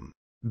come,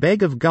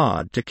 beg of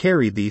God to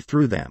carry thee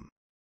through them.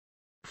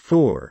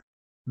 4.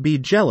 Be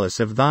jealous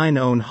of thine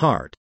own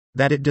heart,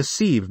 that it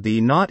deceive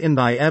thee not in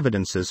thy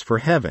evidences for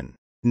heaven,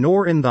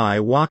 nor in thy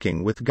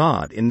walking with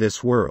God in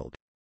this world.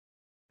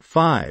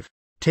 5.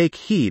 Take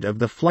heed of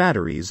the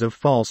flatteries of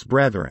false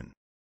brethren.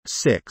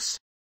 6.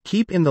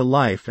 Keep in the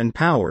life and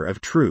power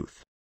of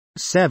truth.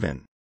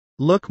 7.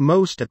 Look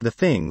most at the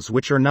things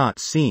which are not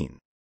seen.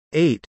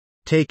 8.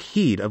 Take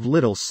heed of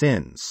little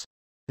sins.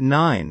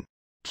 9.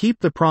 Keep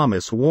the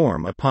promise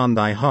warm upon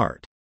thy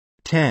heart.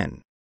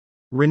 10.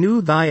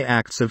 Renew thy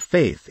acts of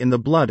faith in the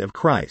blood of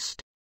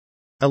Christ.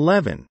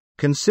 11.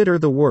 Consider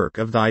the work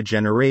of thy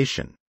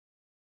generation.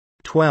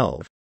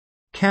 12.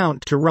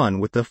 Count to run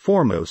with the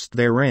foremost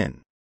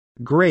therein.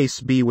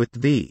 Grace be with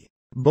thee,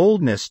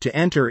 boldness to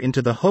enter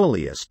into the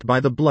holiest by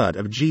the blood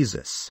of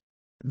Jesus,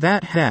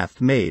 that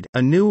hath made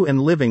a new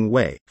and living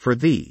way for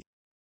thee.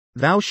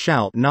 thou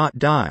shalt not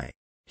die.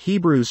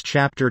 Hebrews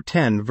chapter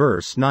 10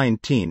 verse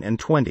 19 and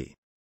 20.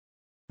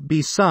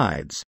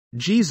 Besides,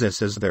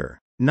 Jesus is there,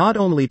 not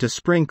only to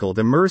sprinkle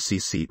the mercy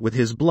seat with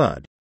his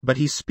blood, but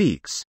he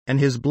speaks, and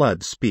his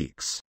blood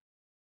speaks.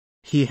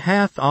 He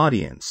hath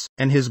audience,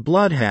 and his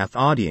blood hath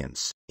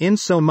audience,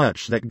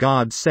 insomuch that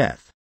God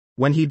saith,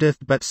 when he doth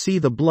but see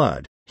the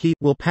blood, he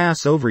will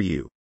pass over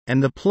you,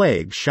 and the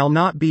plague shall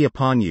not be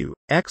upon you.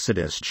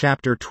 Exodus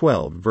chapter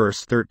 12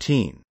 verse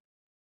 13.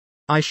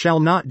 I shall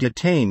not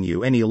detain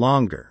you any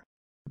longer.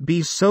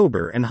 Be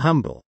sober and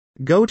humble.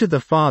 Go to the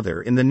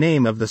Father in the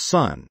name of the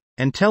Son,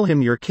 and tell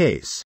him your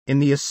case, in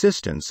the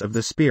assistance of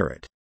the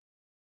Spirit.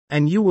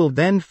 And you will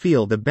then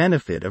feel the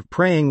benefit of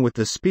praying with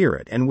the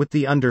Spirit and with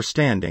the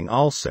understanding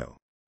also.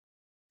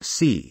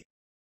 C.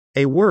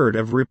 A word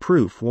of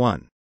reproof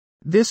 1.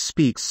 This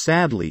speaks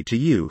sadly to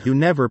you who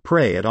never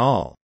pray at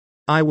all.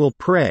 I will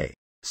pray,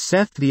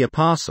 saith the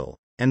apostle,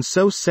 and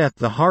so saith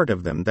the heart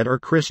of them that are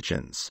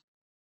Christians.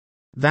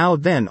 Thou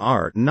then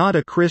art not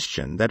a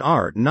Christian that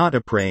art not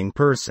a praying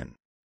person.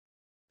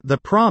 The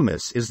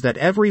promise is that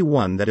every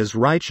one that is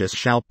righteous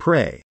shall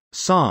pray.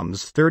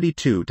 Psalms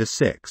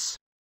 32-6.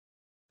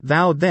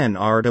 Thou then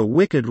art a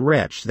wicked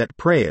wretch that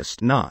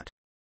prayest not.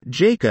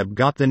 Jacob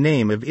got the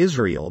name of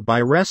Israel by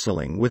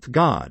wrestling with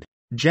God.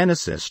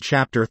 Genesis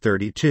chapter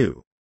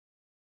 32.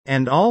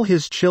 And all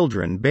his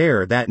children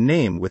bear that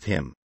name with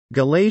him.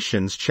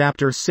 Galatians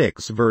chapter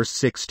 6 verse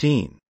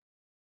 16.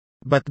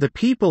 But the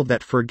people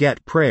that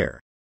forget prayer,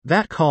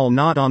 that call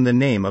not on the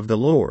name of the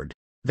Lord,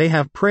 they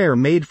have prayer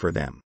made for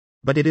them.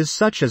 But it is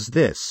such as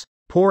this: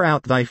 pour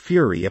out thy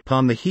fury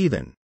upon the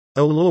heathen,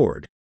 O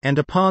Lord, and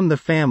upon the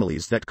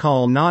families that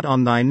call not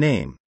on thy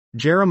name.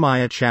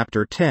 Jeremiah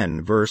chapter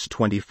 10 verse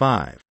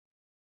 25.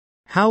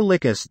 How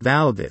lickest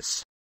thou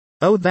this?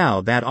 O thou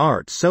that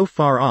art so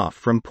far off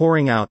from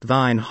pouring out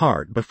thine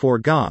heart before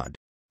God,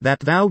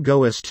 that thou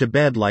goest to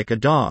bed like a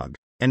dog,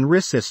 and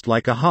risest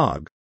like a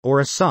hog, or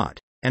a sot,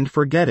 and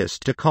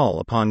forgettest to call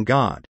upon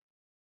God.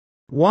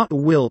 What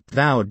wilt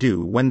thou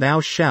do when thou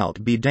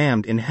shalt be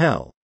damned in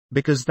hell,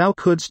 because thou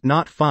couldst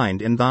not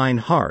find in thine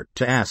heart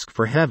to ask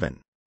for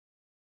heaven?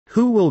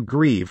 Who will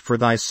grieve for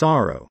thy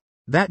sorrow,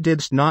 that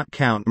didst not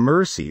count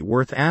mercy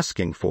worth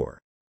asking for?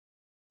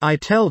 I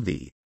tell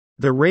thee,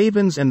 the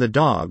ravens and the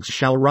dogs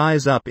shall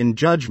rise up in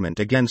judgment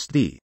against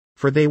thee,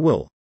 for they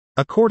will,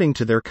 according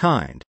to their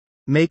kind,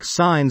 make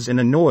signs and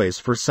a noise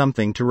for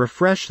something to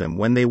refresh them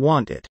when they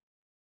want it.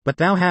 But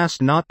thou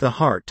hast not the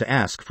heart to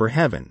ask for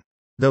heaven,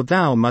 though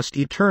thou must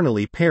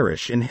eternally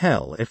perish in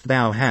hell if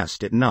thou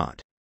hast it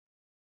not.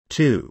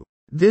 2.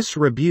 This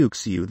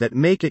rebukes you that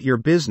make it your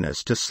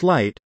business to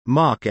slight,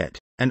 mock at,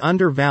 and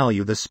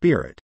undervalue the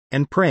Spirit,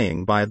 and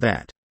praying by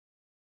that.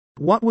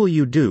 What will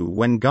you do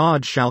when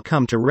God shall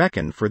come to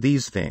reckon for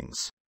these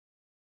things?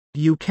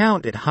 You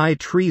count it high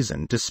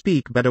treason to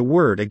speak but a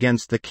word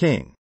against the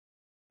king.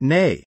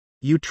 Nay,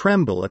 you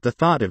tremble at the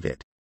thought of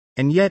it,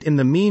 and yet in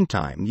the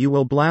meantime you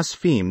will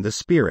blaspheme the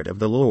Spirit of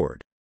the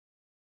Lord.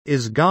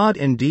 Is God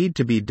indeed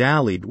to be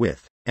dallied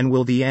with, and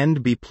will the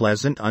end be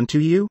pleasant unto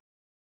you?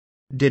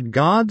 Did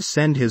God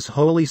send his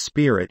Holy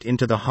Spirit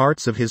into the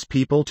hearts of his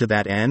people to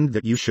that end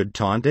that you should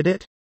taunt at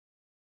it?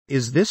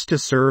 Is this to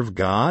serve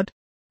God?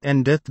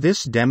 And doth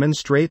this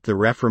demonstrate the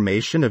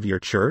reformation of your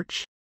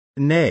church?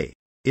 Nay,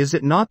 is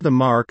it not the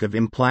mark of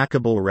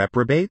implacable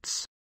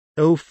reprobates?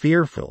 O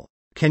fearful!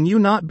 Can you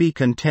not be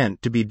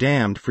content to be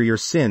damned for your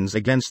sins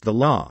against the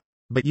law,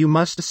 but you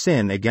must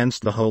sin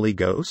against the Holy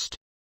Ghost?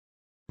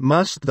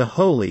 Must the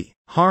holy,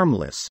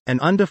 harmless, and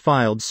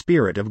undefiled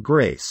Spirit of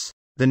grace,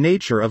 the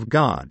nature of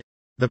God,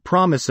 the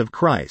promise of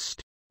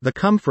Christ, the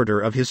comforter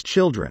of his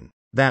children,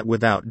 that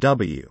without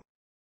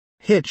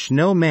which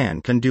no man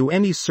can do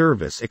any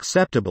service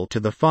acceptable to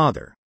the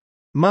Father,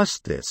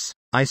 must this,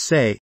 I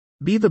say,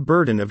 be the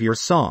burden of your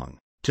song,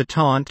 to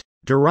taunt,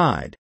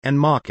 deride, and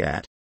mock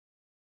at?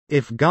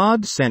 If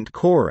God sent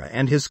Korah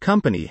and his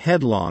company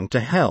headlong to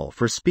hell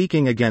for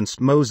speaking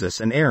against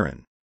Moses and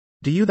Aaron,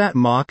 do you that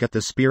mock at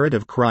the Spirit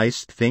of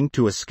Christ think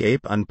to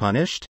escape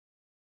unpunished?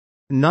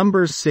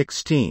 Numbers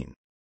 16.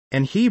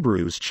 And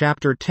Hebrews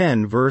chapter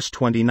 10 verse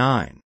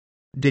 29.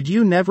 Did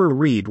you never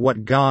read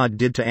what God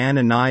did to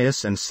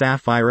Ananias and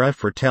Sapphira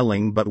for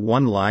telling but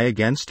one lie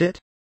against it?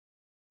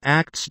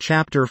 Acts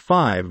chapter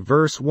 5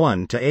 verse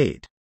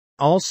 1-8.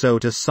 Also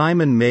to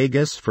Simon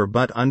Magus for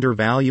but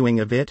undervaluing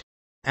of it?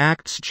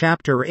 Acts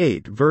chapter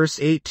 8 verse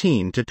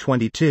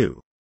 18-22.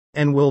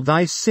 And will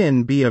thy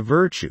sin be a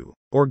virtue,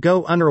 or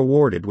go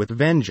unrewarded with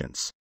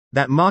vengeance,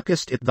 that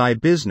mockest it thy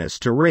business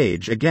to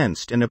rage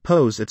against and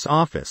oppose its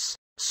office,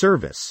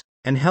 service,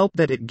 and help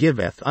that it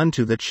giveth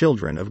unto the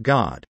children of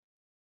God?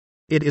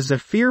 It is a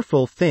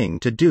fearful thing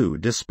to do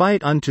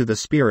despite unto the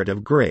Spirit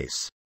of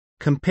grace.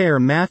 Compare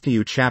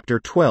Matthew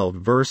chapter 12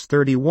 verse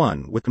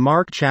 31 with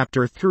Mark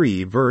chapter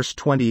 3 verse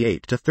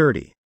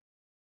 28-30.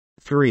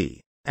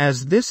 3.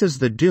 As this is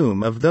the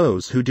doom of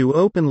those who do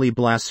openly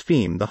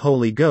blaspheme the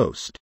Holy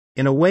Ghost,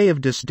 in a way of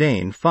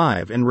disdain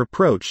 5 and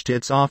reproach to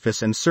its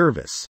office and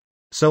service,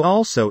 so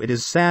also it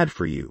is sad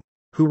for you,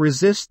 who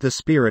resist the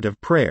spirit of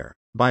prayer,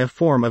 by a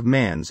form of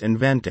man's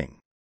inventing.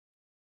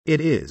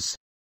 It is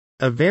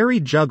a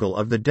very juggle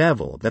of the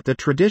devil that the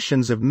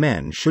traditions of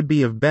men should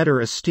be of better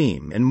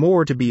esteem and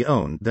more to be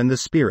owned than the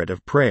spirit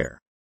of prayer.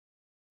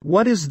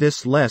 What is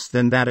this less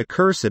than that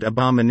accursed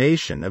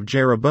abomination of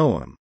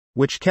Jeroboam,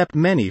 which kept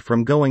many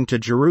from going to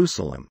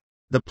Jerusalem,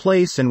 the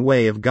place and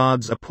way of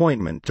God's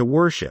appointment to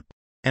worship,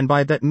 and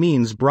by that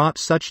means brought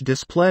such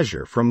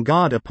displeasure from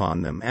God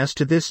upon them as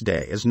to this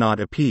day is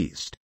not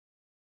appeased.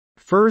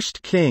 1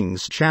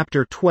 Kings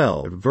chapter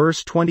 12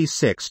 verse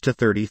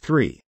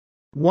 26-33.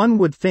 One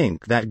would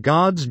think that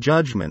God's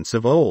judgments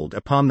of old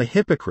upon the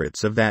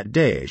hypocrites of that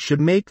day should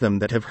make them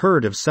that have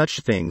heard of such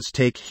things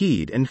take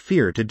heed and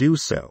fear to do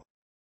so.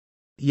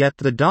 Yet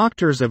the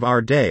doctors of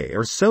our day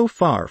are so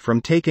far from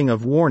taking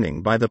of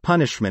warning by the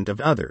punishment of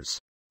others,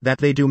 that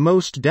they do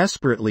most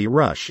desperately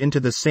rush into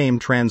the same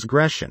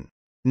transgression,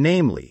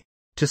 namely,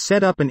 to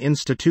set up an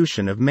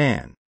institution of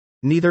man,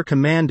 neither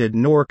commanded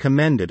nor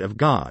commended of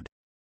God.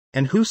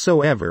 And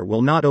whosoever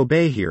will not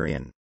obey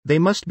herein, they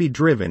must be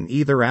driven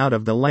either out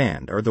of the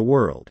land or the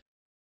world.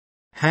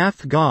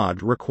 Hath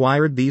God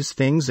required these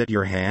things at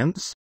your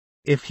hands?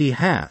 If he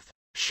hath,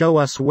 show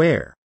us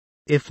where.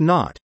 If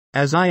not,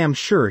 as I am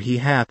sure he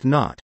hath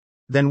not,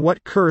 then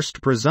what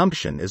cursed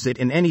presumption is it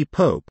in any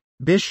pope,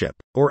 bishop,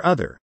 or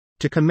other,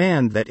 to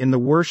command that in the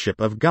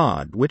worship of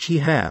God which he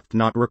hath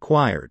not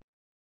required?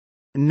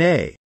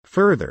 Nay,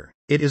 further,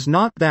 it is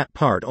not that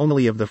part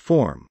only of the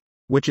form,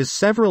 which is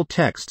several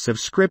texts of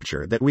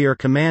Scripture that we are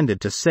commanded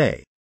to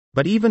say,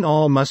 but even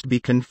all must be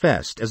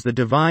confessed as the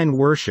divine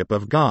worship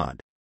of God,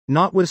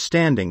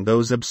 notwithstanding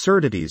those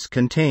absurdities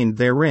contained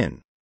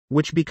therein,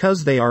 which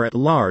because they are at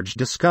large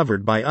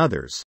discovered by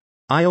others,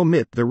 I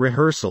omit the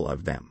rehearsal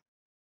of them.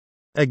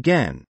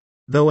 Again,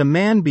 though a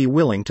man be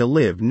willing to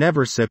live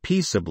never so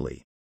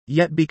peaceably,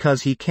 yet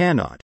because he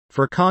cannot,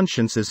 for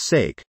conscience's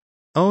sake,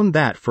 own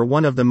that for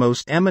one of the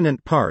most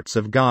eminent parts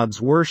of God's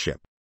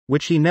worship,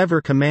 which he never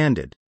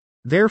commanded,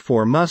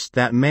 therefore must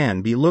that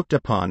man be looked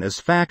upon as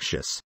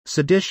factious,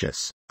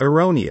 seditious,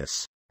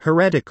 erroneous,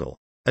 heretical,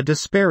 a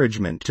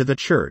disparagement to the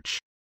church,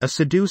 a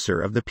seducer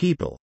of the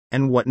people,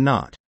 and what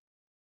not.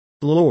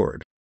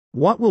 Lord,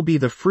 what will be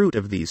the fruit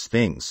of these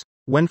things,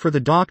 when for the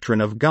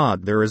doctrine of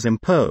God there is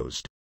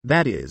imposed,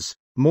 that is,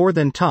 more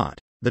than taught,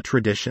 the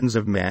traditions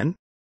of men?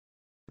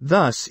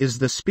 Thus is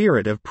the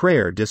spirit of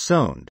prayer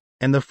disowned,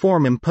 and the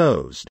form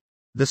imposed,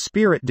 the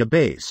spirit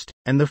debased,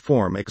 and the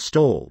form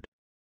extolled.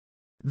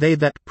 They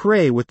that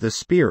pray with the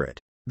Spirit,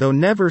 though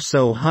never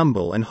so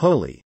humble and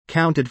holy,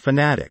 counted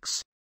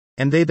fanatics,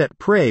 and they that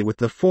pray with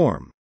the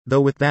form,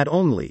 though with that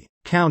only,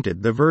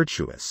 counted the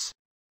virtuous.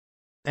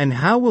 And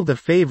how will the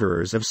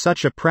favorers of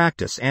such a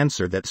practice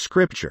answer that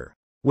Scripture,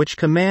 which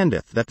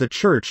commandeth that the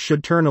church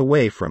should turn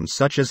away from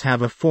such as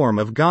have a form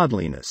of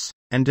godliness,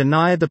 and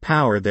deny the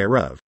power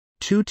thereof?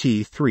 2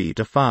 Tim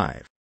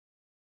 3-5.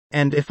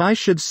 And if I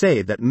should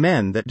say that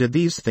men that do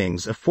these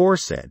things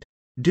aforesaid,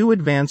 do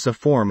advance a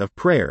form of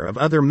prayer of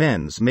other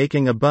men's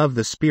making above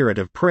the spirit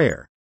of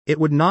prayer, it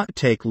would not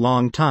take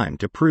long time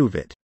to prove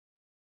it.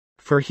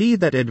 For he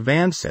that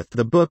advanceth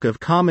the book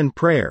of common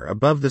prayer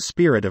above the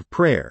spirit of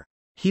prayer,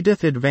 he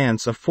doth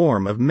advance a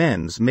form of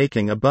men's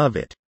making above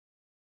it.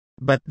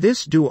 But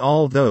this do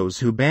all those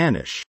who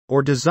banish,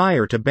 or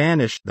desire to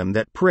banish them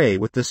that pray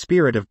with the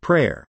spirit of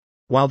prayer,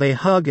 while they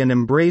hug and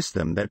embrace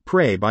them that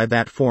pray by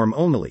that form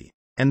only,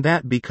 and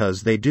that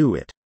because they do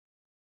it.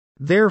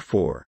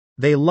 Therefore,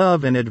 they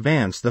love and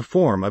advance the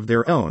form of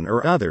their own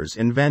or others'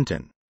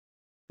 invention.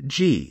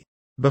 G.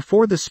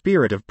 Before the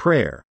spirit of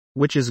prayer,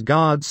 which is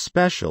God's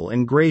special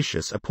and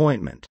gracious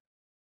appointment.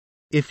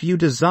 If you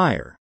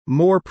desire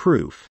more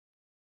proof,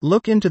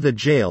 look into the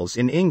jails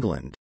in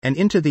England, and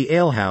into the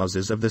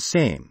alehouses of the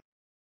same,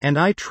 and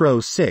I trow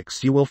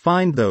 6 you will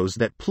find those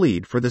that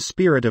plead for the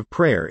spirit of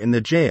prayer in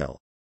the jail,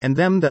 and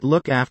them that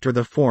look after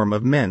the form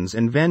of men's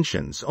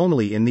inventions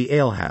only in the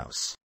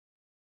alehouse.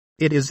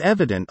 It is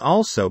evident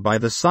also by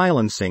the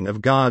silencing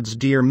of God's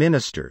dear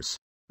ministers,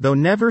 though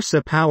never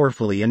so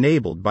powerfully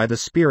enabled by the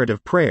spirit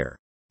of prayer,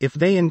 if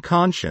they in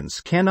conscience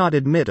cannot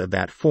admit of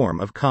that form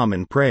of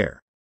common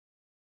prayer.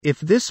 If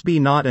this be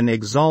not an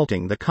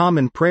exalting the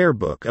common prayer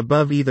book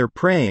above either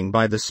praying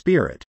by the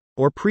Spirit,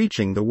 or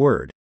preaching the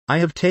word, I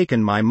have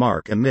taken my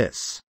mark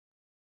amiss.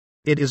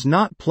 It is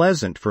not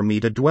pleasant for me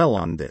to dwell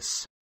on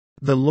this.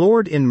 The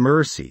Lord in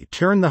mercy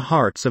turn the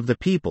hearts of the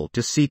people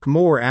to seek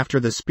more after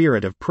the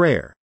spirit of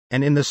prayer,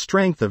 and in the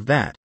strength of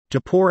that,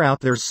 to pour out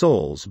their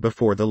souls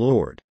before the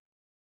Lord.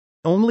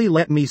 Only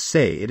let me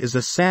say it is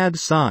a sad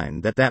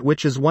sign that that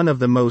which is one of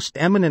the most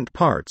eminent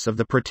parts of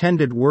the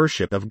pretended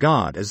worship of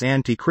God is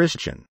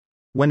anti-Christian,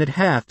 when it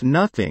hath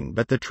nothing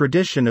but the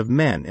tradition of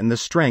men in the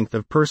strength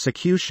of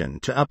persecution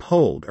to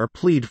uphold or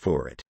plead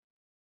for it.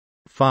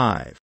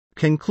 5.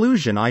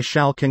 Conclusion. I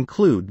shall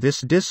conclude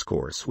this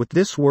discourse with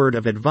this word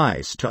of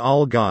advice to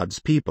all God's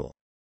people.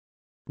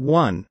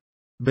 1.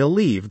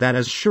 Believe that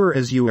as sure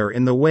as you are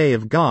in the way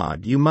of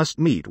God you must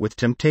meet with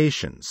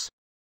temptations.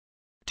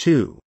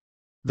 2.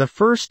 The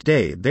first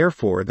day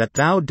therefore that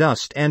thou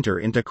dost enter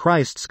into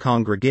Christ's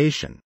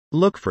congregation,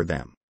 look for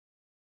them.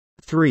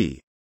 3.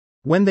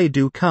 When they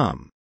do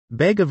come,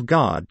 beg of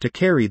God to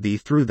carry thee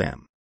through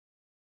them.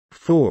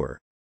 4.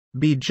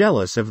 Be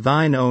jealous of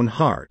thine own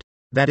heart,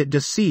 that it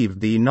deceive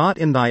thee not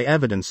in thy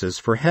evidences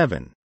for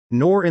heaven,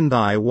 nor in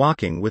thy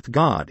walking with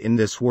God in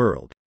this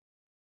world.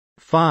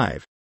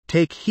 5.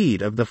 Take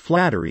heed of the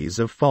flatteries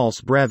of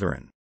false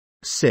brethren.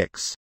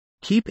 6.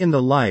 Keep in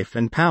the life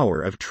and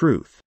power of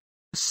truth.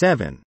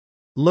 7.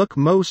 Look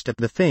most at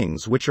the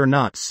things which are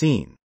not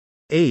seen.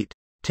 8.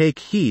 Take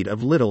heed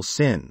of little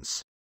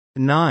sins.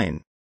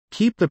 9.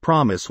 Keep the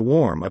promise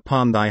warm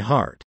upon thy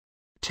heart.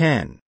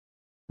 10.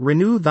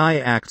 Renew thy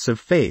acts of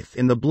faith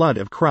in the blood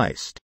of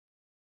Christ.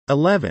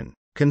 11.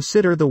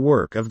 Consider the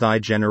work of thy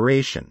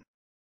generation.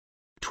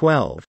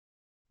 12.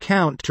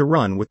 Count to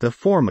run with the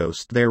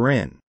foremost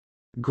therein.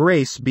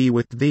 Grace be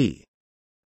with thee.